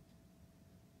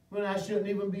when I shouldn't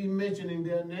even be mentioning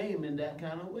their name in that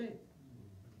kind of way.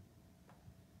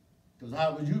 Because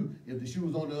how would you, if the shoe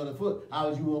was on the other foot, how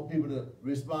would you want people to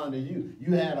respond to you?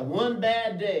 You had a one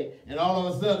bad day, and all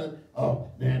of a sudden, oh,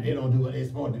 man, they don't do what they're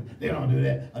supposed to do. They don't do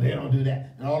that, or they don't do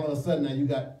that. And all of a sudden, now you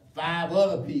got 5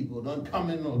 other people done come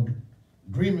in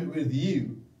agreement with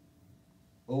you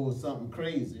over something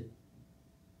crazy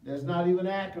that's not even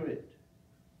accurate.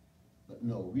 But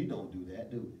no, we don't do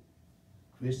that, do we?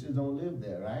 Christians don't live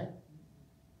there, right?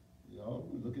 Y'all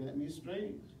looking at me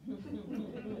strange.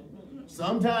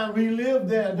 Sometimes we live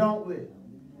there, don't we?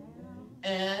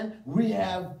 And we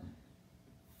have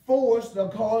forced or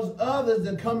caused others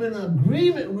to come in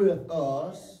agreement with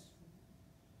us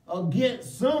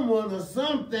against someone or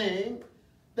something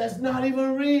that's not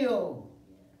even real.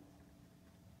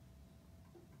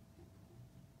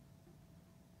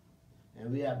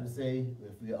 And we have to say,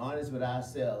 if we're honest with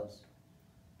ourselves,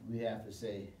 we have to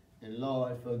say, and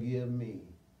Lord, forgive me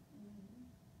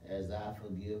as I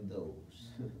forgive those.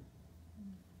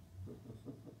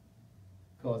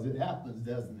 Because it happens,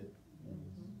 doesn't it?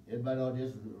 Everybody ought to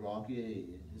just rock your head.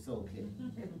 It's okay.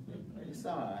 It's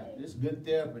all right. It's good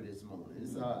therapy this morning.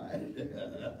 It's all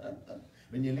right.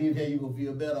 When you leave here, you're going to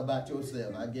feel better about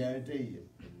yourself, I guarantee you.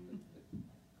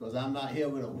 Because I'm not here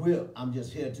with a whip. I'm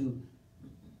just here to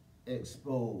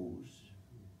expose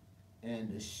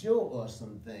and to show us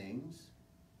some things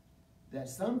that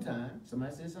sometimes,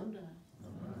 somebody say sometimes,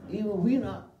 even we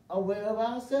not aware of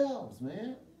ourselves,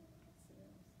 man.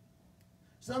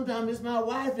 Sometimes it's my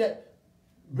wife that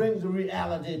brings the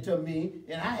reality to me,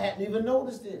 and I hadn't even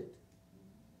noticed it.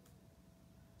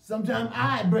 Sometimes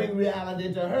I bring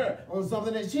reality to her on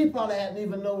something that she probably hadn't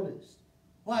even noticed.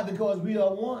 Why? Because we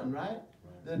are one, right?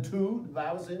 The two, the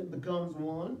Bible says, becomes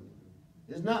one.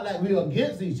 It's not like we're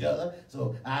against each other.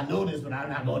 So I know this, but I'm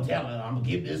not going to tell her. I'm going to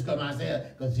keep this to myself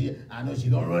because I know she's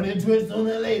going to run into it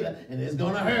sooner or later, and it's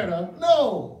going to hurt her.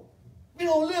 No. We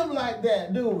don't live like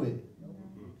that, do we?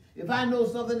 If I know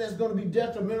something that's going to be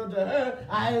detrimental to her,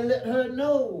 I let her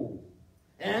know.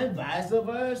 And vice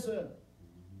versa.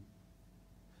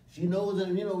 She knows that,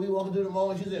 you know, we walking through the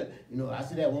mall and she said, you know, I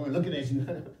see that woman looking at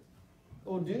you.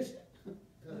 Oh, did she?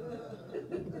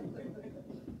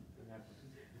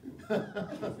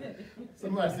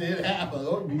 Somebody said it happened.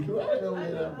 Oh, be quiet over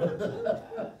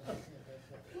there.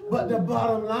 But the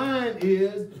bottom line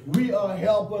is we are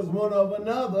helpers one of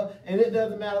another, and it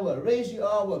doesn't matter what race you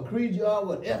are, what creed you are,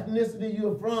 what ethnicity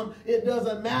you're from. It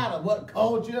doesn't matter what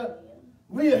culture.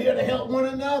 We are here to help one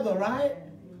another, right?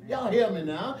 Y'all hear me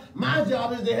now? My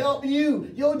job is to help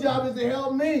you. Your job is to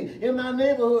help me. In my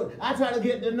neighborhood, I try to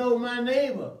get to know my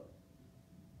neighbor.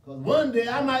 Because one day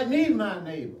I might need my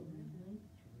neighbor.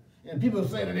 And people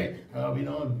say today, oh, you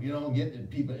don't get the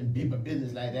people in deeper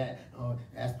business like that. Oh,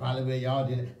 that's probably where y'all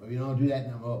did it. But we don't do that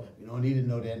no more. We don't need to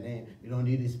know that name. We don't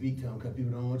need to speak to them because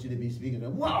people don't want you to be speaking to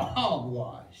them. Wow,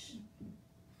 hogwash.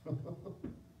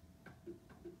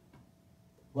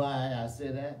 Why I say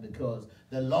that? Because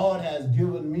the Lord has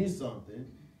given me something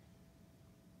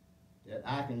that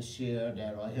I can share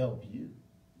that will help you.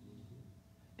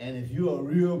 And if you're a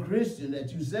real Christian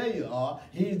that you say you are,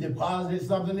 he's deposited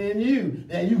something in you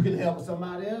that you can help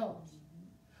somebody else.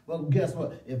 But guess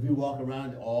what? If you walk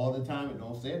around all the time and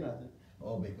don't say nothing,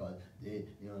 oh, because they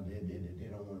don't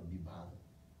want to be bothered.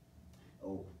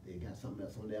 Oh, they got something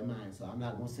else on their mind, so I'm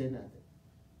not going to say nothing.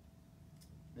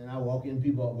 Then I walk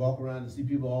around and see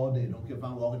people all day. Don't care if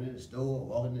I'm walking in the store or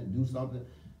walking in to do something.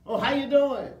 Oh, how you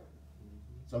doing?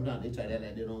 Sometimes they try that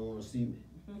like they don't want to see me.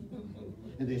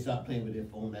 And they start playing with their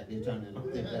phone like they're trying to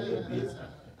think that they're busy.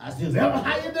 I still say,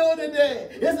 how you doing today?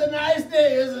 It's a nice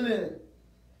day, isn't it?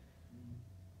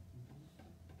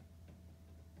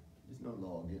 There's no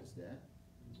law against that.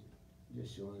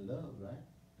 Just showing love, right?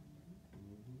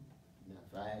 Now,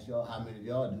 if I ask y'all how many of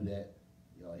y'all do that,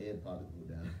 y'all head probably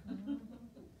go down.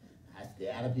 I stay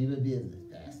out of people's business,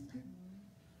 Pastor.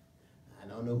 I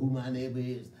don't know who my neighbor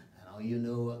is. You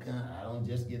know what kind? I don't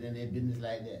just get in their business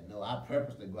like that. No, I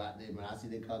purposely go out there. When I see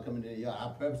they car coming in the yard, I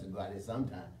purposely go out there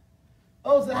sometime.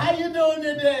 Oh, so how you doing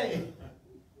today?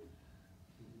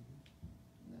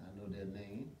 Now, I know their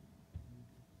name,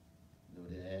 know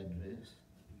their address,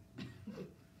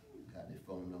 got their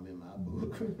phone number in my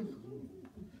book.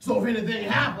 So if anything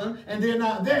happens and they're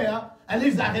not there, at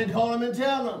least I can call them and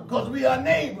tell them, because we are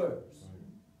neighbors.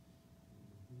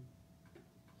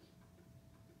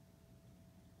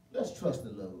 Let's trust the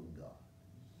love of God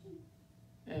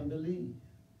and believe.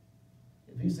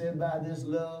 If he said by this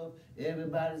love,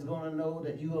 everybody's going to know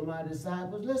that you are my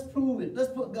disciples, let's prove it.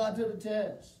 Let's put God to the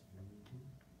test.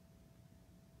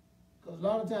 Because a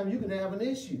lot of times you can have an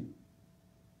issue.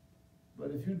 But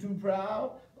if you're too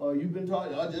proud, or you've been taught,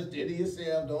 oh, just steady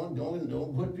yourself,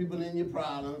 don't put people in your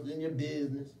problems, in your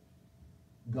business,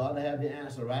 God will have the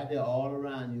answer right there all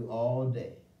around you all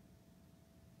day.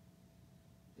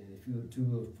 And if you're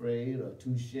too afraid or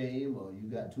too ashamed or you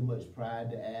got too much pride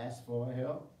to ask for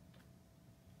help,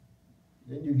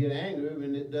 then you get angry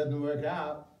when it doesn't work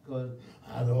out because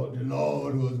I thought the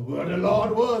Lord was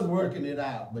working it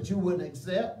out, but you wouldn't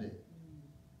accept it.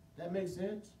 That makes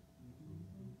sense?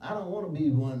 I don't want to be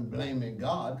one blaming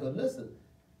God because listen,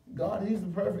 God, he's the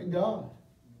perfect God.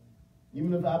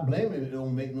 Even if I blame him, it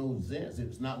don't make no sense.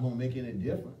 It's not going to make any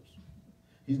difference.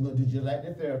 He's going to do just like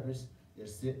the therapist.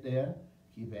 Just sit there.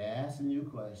 Keep asking you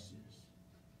questions,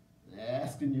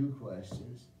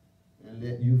 and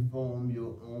let you form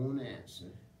your own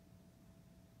answer.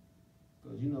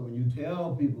 Because, you know, when you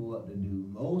tell people what to do,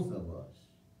 most of us,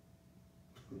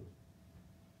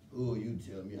 oh, you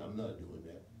tell me I'm not doing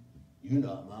that. You're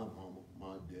not my mama,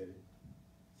 my daddy.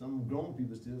 Some grown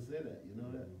people still say that, you know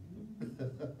that?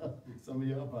 Some of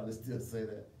y'all probably still say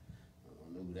that. I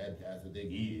don't know who that pastor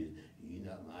think he is. He's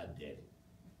not my daddy.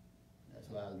 That's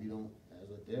why we don't, as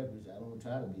a therapist, I don't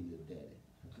try to be your daddy.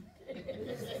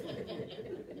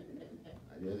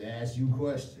 I just ask you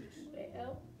questions.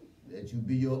 Let you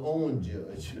be your own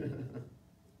judge.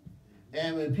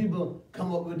 And when people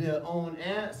come up with their own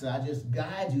answer, I just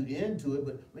guide you into it.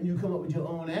 But when you come up with your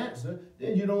own answer,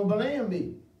 then you don't blame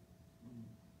me.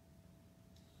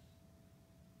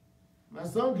 My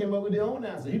son came up with their own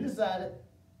answer. He decided,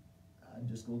 I'm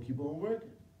just going to keep on working.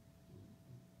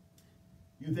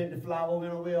 You think the flour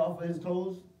went away off of his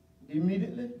clothes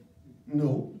immediately?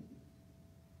 No.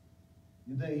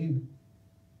 You think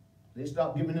they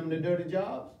stopped giving him the dirty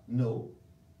jobs? No.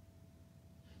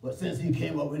 But since he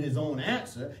came up with his own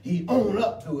answer, he owned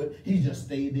up to it. He just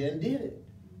stayed there and did it.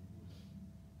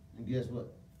 And guess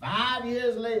what? 5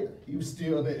 years later, he was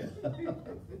still there.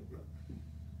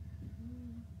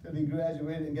 Till he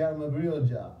graduated and got him a real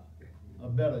job. A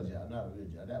better job, not a real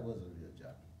job. That wasn't a real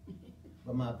job.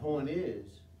 But my point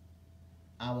is,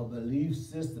 our belief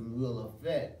system will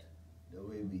affect the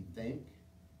way we think,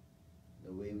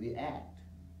 the way we act,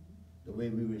 the way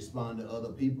we respond to other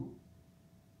people.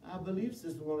 Our belief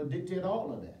system is going to dictate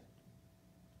all of that.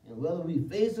 And whether we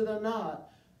face it or not,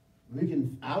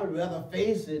 I would rather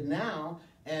face it now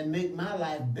and make my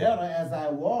life better as I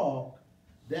walk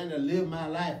than to live my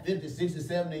life 50, 60,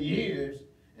 70 years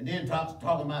and then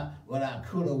talking about what I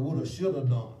could have, would have, should have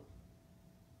done.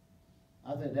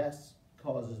 I think that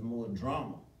causes more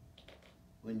drama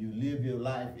when you live your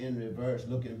life in reverse,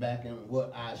 looking back on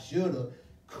what I should have,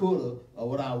 could have, or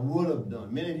what I would have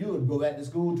done. Many of you would go back to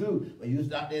school too, but you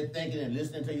stop there thinking and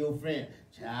listening to your friend.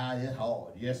 Child, it's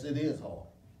hard. Yes, it is hard.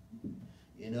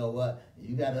 You know what?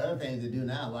 You got other things to do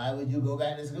now. Why would you go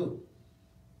back to school?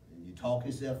 And you talk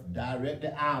yourself directly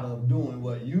out of doing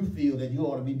what you feel that you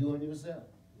ought to be doing yourself.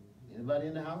 Anybody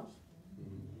in the house?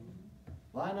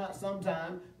 Why not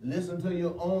sometime listen to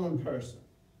your own person?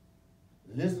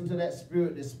 Listen to that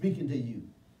spirit that's speaking to you.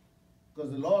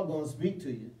 Because the Lord going to speak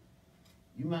to you.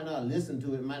 You might not listen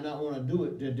to it, might not want to do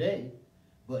it today,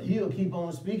 but he'll keep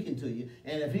on speaking to you.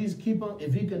 And if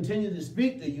he continues to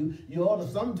speak to you, you ought to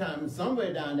sometime,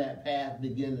 somewhere down that path,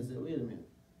 begin to say, wait a minute.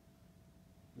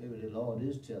 Maybe the Lord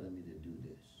is telling me to do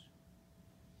this.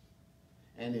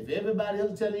 And if everybody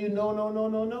else is telling you no, no, no,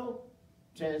 no, no,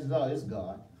 chances are it's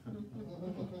God.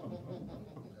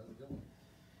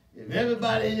 If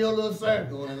everybody in your little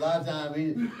circle, and a lot of times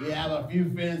we have a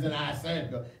few friends in our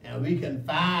circle, and we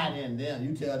confide in them,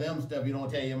 you tell them stuff you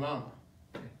don't tell your mama.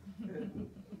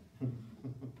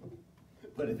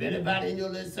 But if anybody in your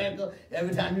little circle,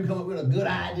 every time you come up with a good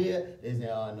idea, they say,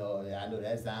 oh no, I know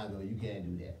that sounds good, you can't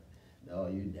do that. No,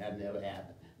 that never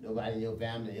happened. Nobody in your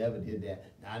family ever did that.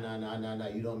 No,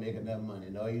 you don't make enough money.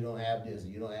 No, you don't have this,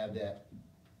 you don't have that.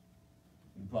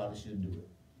 You probably should do it.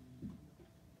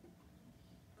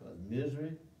 Because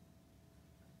misery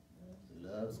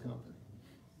loves company.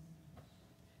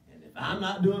 And if I'm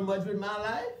not doing much with my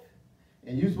life,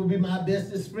 and you're supposed to be my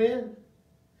bestest friend,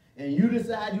 and you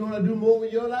decide you want to do more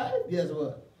with your life, guess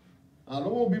what? I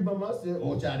don't want to be by myself.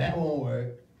 Oh, child, that won't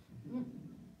work.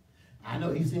 I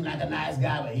know he seems like a nice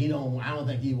guy, but I don't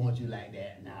think he wants you like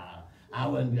that. Nah, I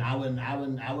wouldn't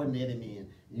let him in.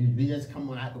 We just come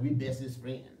on out and be bestest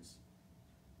friends.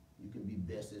 You can be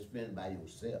bestest friend by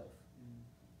yourself.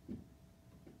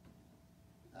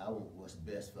 I want what's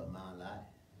best for my life.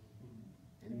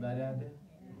 Anybody out there?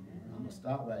 I'm going to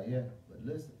stop right here. But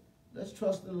listen, let's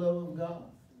trust the love of God.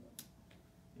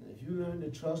 And if you learn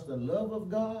to trust the love of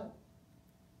God,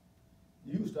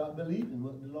 you start believing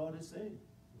what the Lord is saying.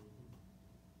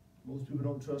 Most people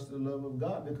don't trust the love of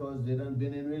God because they done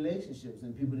been in relationships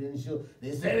and people didn't show.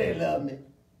 They say they love me.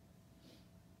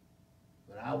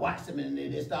 But I watched them and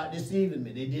they start deceiving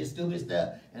me. They did stupid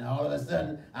stuff. And all of a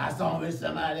sudden, I saw them with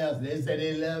somebody else. They say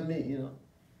they love me, you know.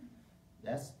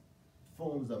 That's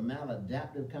forms a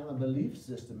maladaptive kind of belief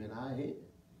system in our head.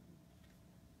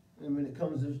 And when it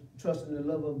comes to trusting the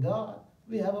love of God,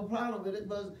 we have a problem with it.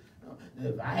 Because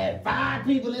if I had 5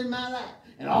 people in my life,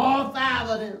 and all 5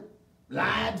 of them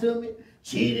lied to me,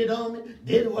 cheated on me,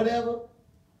 did whatever,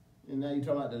 and now you're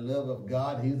talking about the love of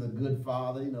God, he's a good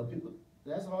father, you know, people,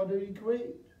 that's hard to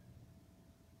equate.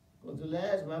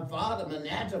 Because my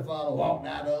natural father walked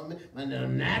out on me, my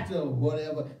natural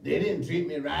whatever, they didn't treat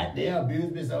me right, they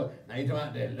abused me, so now you're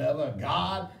talking about the love of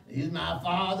God, he's my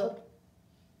father.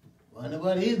 Wonder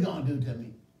what he's going to do to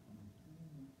me.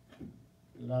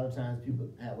 A lot of times people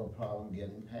have a problem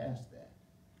getting past that.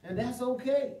 And that's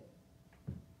okay.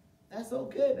 That's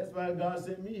okay. That's why God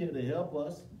sent me here to help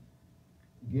us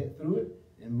get through it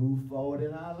and move forward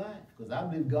in our life. Because I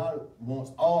believe God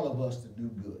wants all of us to do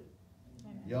good.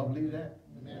 Y'all believe that?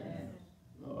 Amen.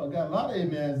 Oh, I got a lot of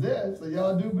amens there. So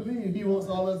y'all do believe he wants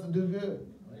all of us to do good.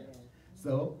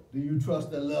 So, do you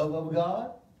trust the love of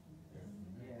God?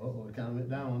 Uh-oh, it kind of went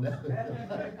down on that.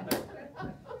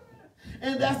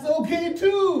 And that's okay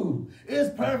too.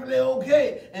 It's perfectly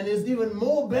okay. And it's even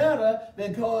more better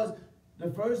because the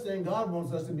first thing God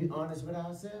wants us to be honest with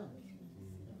ourselves.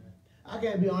 I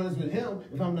can't be honest with him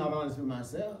if I'm not honest with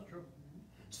myself.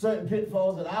 certain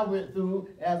pitfalls that I went through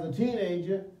as a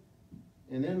teenager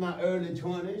and in my early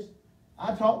 20s.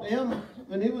 I talked to him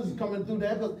when he was coming through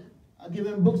that because I give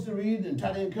him books to read and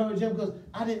try to encourage him because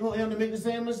I didn't want him to make the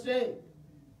same mistake.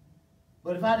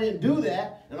 But if I didn't do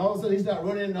that, and all of a sudden he started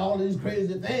running into all these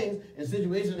crazy things and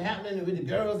situations happening with the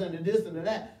girls and the this and the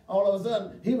that, all of a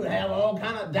sudden he would have all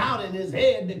kind of doubt in his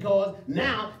head because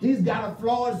now he's got a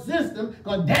flawed system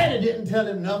because daddy didn't tell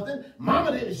him nothing,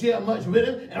 mama didn't share much with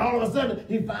him, and all of a sudden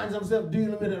he finds himself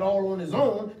dealing with it all on his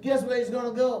own. Guess where he's going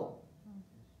to go?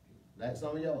 Like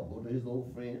some of y'all, go to his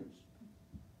old friends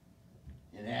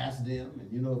and ask them,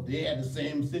 and you know, if they had the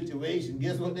same situation,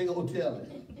 guess what they're going to tell him?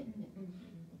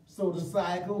 So the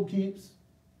cycle keeps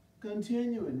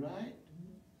continuing, right?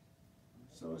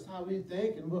 So it's how we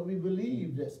think and what we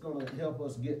believe that's going to help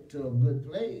us get to a good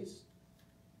place.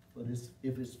 But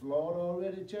if it's flawed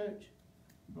already, church,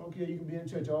 I don't care, you can be in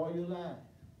church all your life.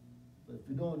 But if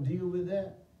you don't deal with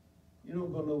that, you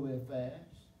don't go nowhere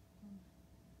fast.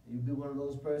 You'll be one of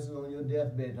those persons on your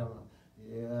deathbed talking,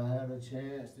 yeah, I had a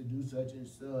chance to do such and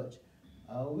such.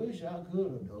 I wish I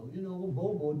could have, though. You know,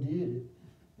 Bobo did it.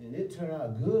 And it turned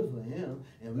out good for him.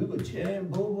 And we were cheering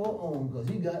Bobo on because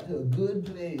he got to a good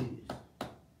place.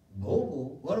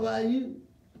 Bobo, what about you?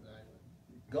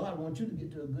 God wants you to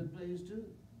get to a good place too.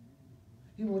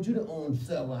 He wants you to own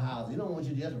several houses. He don't want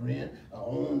you to just rent or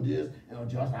own this and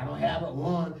just, I don't have but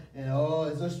one, and oh,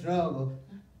 it's a struggle.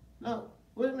 No,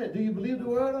 wait a minute. Do you believe the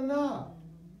word or not?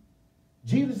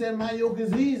 Jesus said, my yoke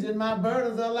is easy and my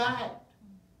burdens are light.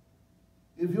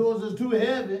 If yours is too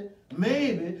heavy,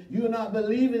 maybe you're not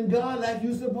believing God like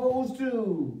you're supposed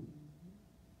to.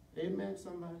 Amen,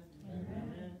 somebody?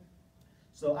 Amen.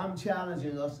 So I'm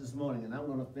challenging us this morning, and I'm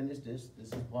going to finish this.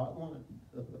 This is part one.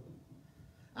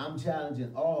 I'm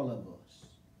challenging all of us.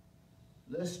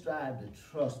 Let's strive to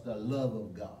trust the love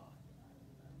of God.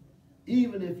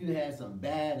 Even if you had some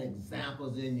bad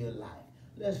examples in your life,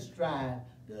 let's strive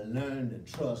to learn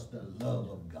to trust the love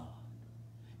of God.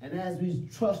 And as we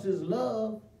trust his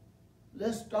love,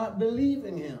 let's start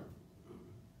believing him.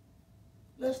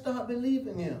 Let's start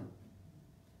believing him.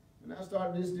 When I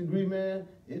started this degree, man,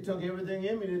 it took everything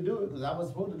in me to do it because I was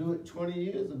supposed to do it 20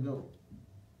 years ago.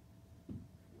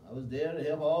 I was there to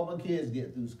help all my kids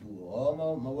get through school.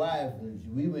 All my wife, and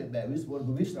we went back. We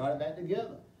started back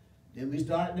together. Then we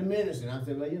started the ministry. And I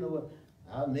said, well, you know what?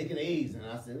 I was making A's. And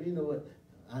I said, well, you know what?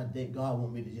 I think God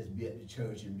wants me to just be at the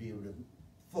church and be able to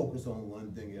focus on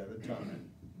one thing at a time.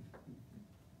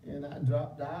 And I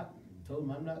dropped out and told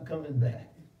him I'm not coming back.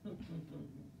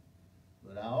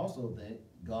 But I also think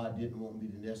God didn't want me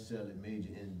to necessarily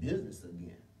major in business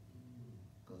again.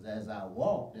 Because as I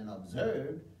walked and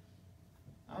observed,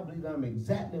 I believe I'm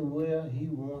exactly where he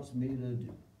wants me to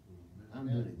do. I'm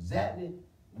doing exactly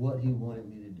what he wanted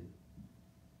me to do.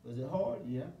 Was it hard?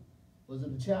 Yeah. Was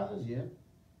it a challenge? Yeah.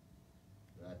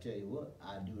 But I tell you what,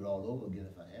 I'd do it all over again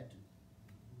if I had to.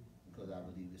 Because I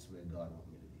believe it's where God wants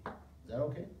me to be. Is that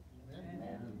okay?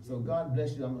 Amen. So God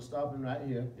bless you. I'm going to stop him right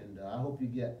here. And I hope you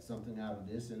get something out of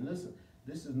this. And listen,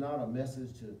 this is not a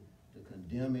message to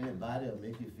condemn anybody or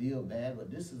make you feel bad,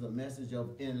 but this is a message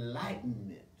of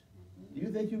enlightenment. Do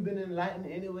you think you've been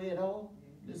enlightened anyway at all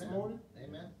this morning?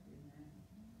 Amen.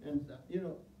 And, you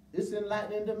know, it's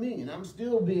enlightening to me, and I'm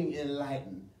still being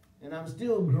enlightened, and I'm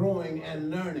still growing and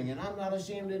learning, and I'm not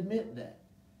ashamed to admit that.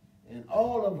 And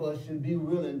all of us should be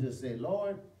willing to say,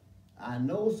 Lord, I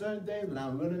know certain things, but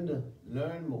I'm willing to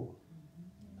learn more.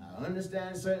 I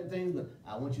understand certain things, but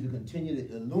I want you to continue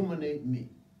to illuminate me.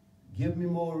 Give me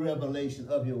more revelation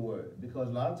of your word. Because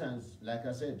a lot of times, like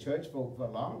I said, church folk for a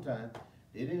long time,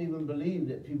 they didn't even believe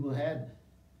that people had,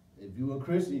 if you were a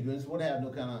Christian, you weren't supposed to have no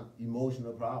kind of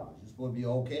emotional problems. You're supposed to be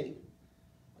okay.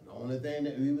 And the only thing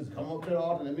that we was come up to the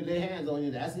altar, let me lay hands on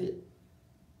you, that's it.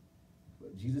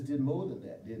 But Jesus did more than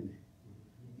that, didn't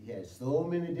he? He had so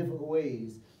many different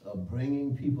ways of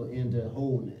bringing people into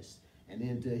wholeness and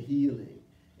into healing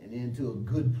and into a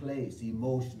good place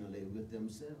emotionally with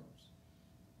themselves.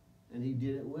 And he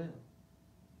did it well.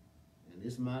 And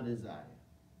it's my desire.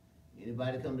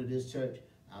 Anybody come to this church,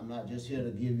 I'm not just here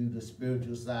to give you the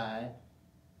spiritual side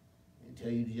and tell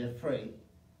you to just pray.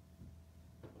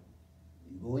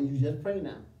 You go and you just pray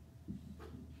now.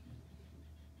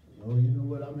 Oh, you know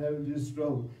what? I'm having this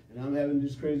struggle and I'm having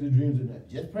these crazy dreams tonight.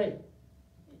 Just pray.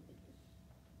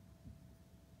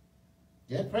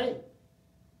 Just pray.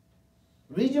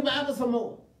 Read your Bible some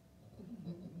more.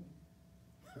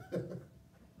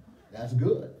 That's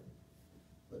good.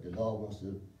 But the Lord wants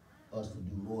us to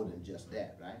do more than just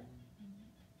that, right?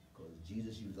 Because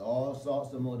Jesus used all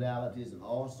sorts of modalities and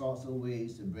all sorts of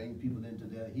ways to bring people into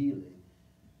their healing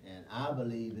And I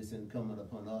believe it's incumbent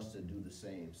upon us to do the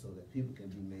same so that people can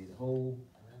be made whole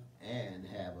and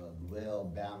have a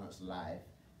well-balanced life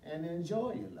and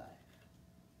enjoy your life.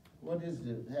 What is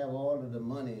to have all of the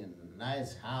money and a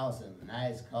nice house and a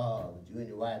nice car, but you and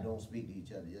your wife don't speak to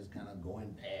each other, just kind of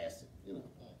going past it, you know?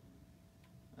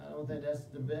 I don't think that's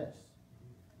the best.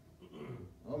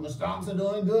 Oh, my stocks are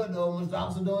doing good, though. My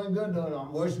stocks are doing good, though.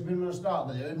 I'm worshiping my stock,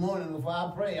 but every morning before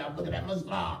I pray, I'm looking at my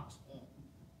stocks.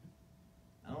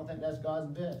 I don't think that's God's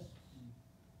best.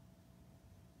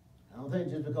 I don't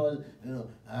think just because, you know,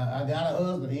 I got a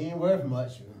husband, he ain't worth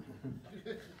much.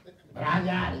 But I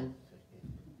got him.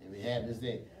 And we have this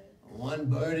thing, one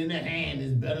bird in the hand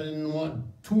is better than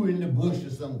two in the bush or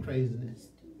some craziness.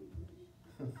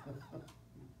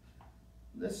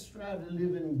 Let's strive to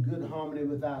live in good harmony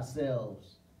with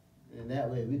ourselves. And that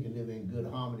way we can live in good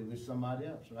harmony with somebody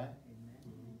else, right?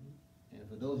 Amen. And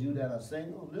for those of you that are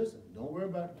single, listen, don't worry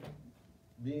about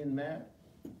being married.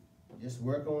 Just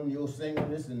work on your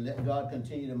singleness and let God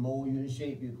continue to mold you and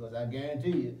shape you, because I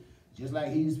guarantee you, just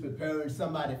like he's preparing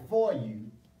somebody for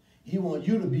you, he wants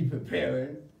you to be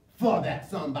preparing for that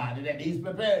somebody that he's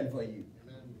preparing for you.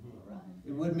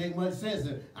 It wouldn't make much sense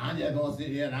if I'm just going to sit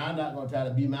here and I'm not going to try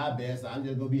to be my best. I'm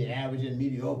just going to be average and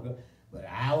mediocre. But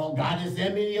I want God to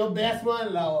send me your best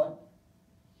one, Lord.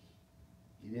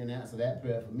 He didn't answer that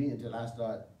prayer for me until I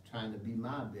start trying to be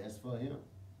my best for him.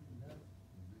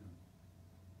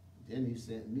 Then he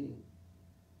sent me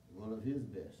one of his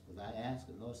best. Because I asked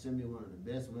him, Lord, send me one of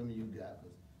the best women you got,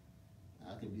 because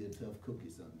I can be a tough cookie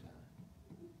sometimes.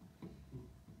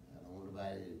 I don't want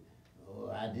nobody to,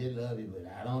 oh, I did love you,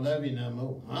 but I don't love you no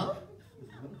more. Huh?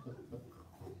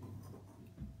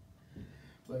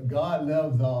 But God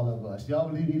loves all of us. Y'all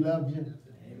believe he loves you?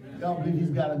 Y'all believe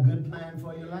he's got a good plan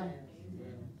for your life?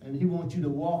 And he wants you to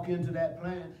walk into that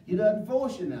plan. He doesn't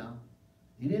force you now.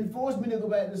 He didn't force me to go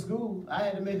back to school. I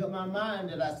had to make up my mind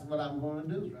that that's what I'm going to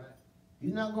do.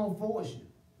 He's not going to force you.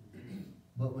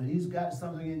 But when he's got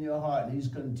something in your heart, and he's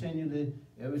continually,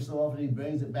 every so often he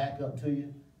brings it back up to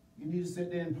you, you need to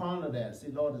sit there and ponder that and say,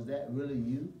 Lord, is that really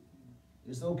you?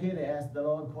 It's okay to ask the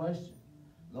Lord a question.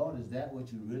 Lord, is that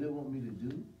what you really want me to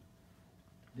do?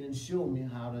 Then show me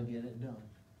how to get it done.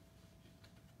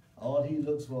 All he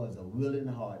looks for is a willing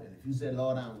heart. And if you say,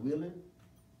 Lord, I'm willing,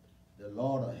 the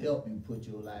Lord will help you put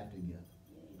your life together.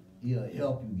 He'll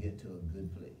help you get to a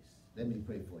good place. Let me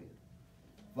pray for you.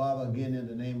 Father, again, in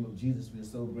the name of Jesus, we're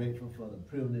so grateful for the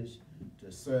privilege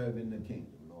to serve in the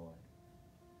kingdom, Lord.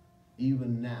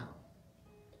 Even now,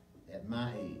 at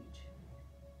my age,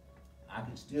 I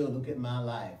can still look at my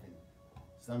life and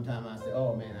sometimes I say,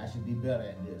 oh man, I should be better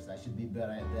at this. I should be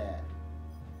better at that.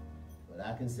 But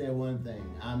I can say one thing.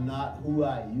 I'm not who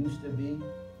I used to be. And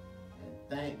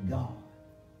thank God,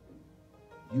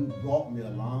 you brought me a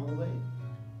long way.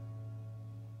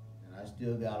 And I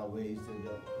still got a ways to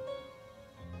go.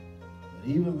 But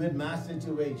even with my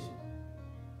situation,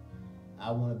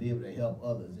 I want to be able to help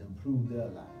others improve their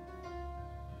life.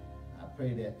 I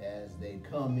pray that as they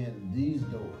come in these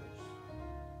doors,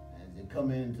 and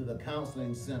come into the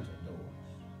counseling center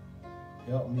doors,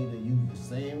 help me to use the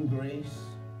same grace,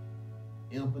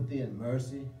 empathy, and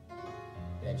mercy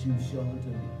that you've shown to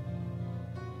me.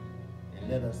 And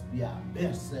let us be our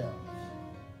best selves,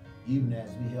 even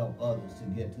as we help others to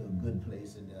get to a good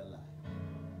place in their life.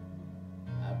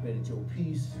 I pray that your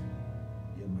peace,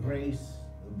 your grace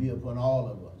will be upon all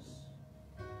of us.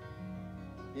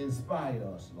 Inspire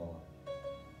us, Lord.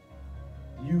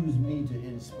 Use me to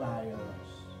inspire us.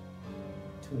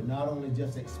 To not only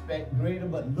just expect greater,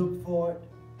 but look for it,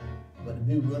 but to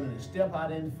be willing to step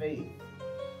out in faith.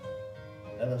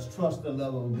 Let us trust the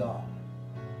love of God,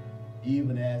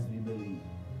 even as we believe.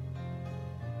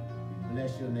 We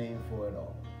bless your name for it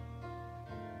all.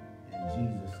 In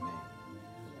Jesus' name,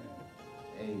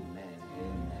 amen,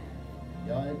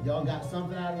 amen. Y'all got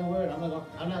something out of the word? I'm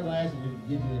not gonna ask you to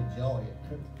did you enjoy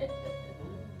it.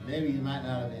 Maybe you might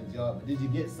not have enjoyed it, but did you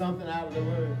get something out of the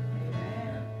word?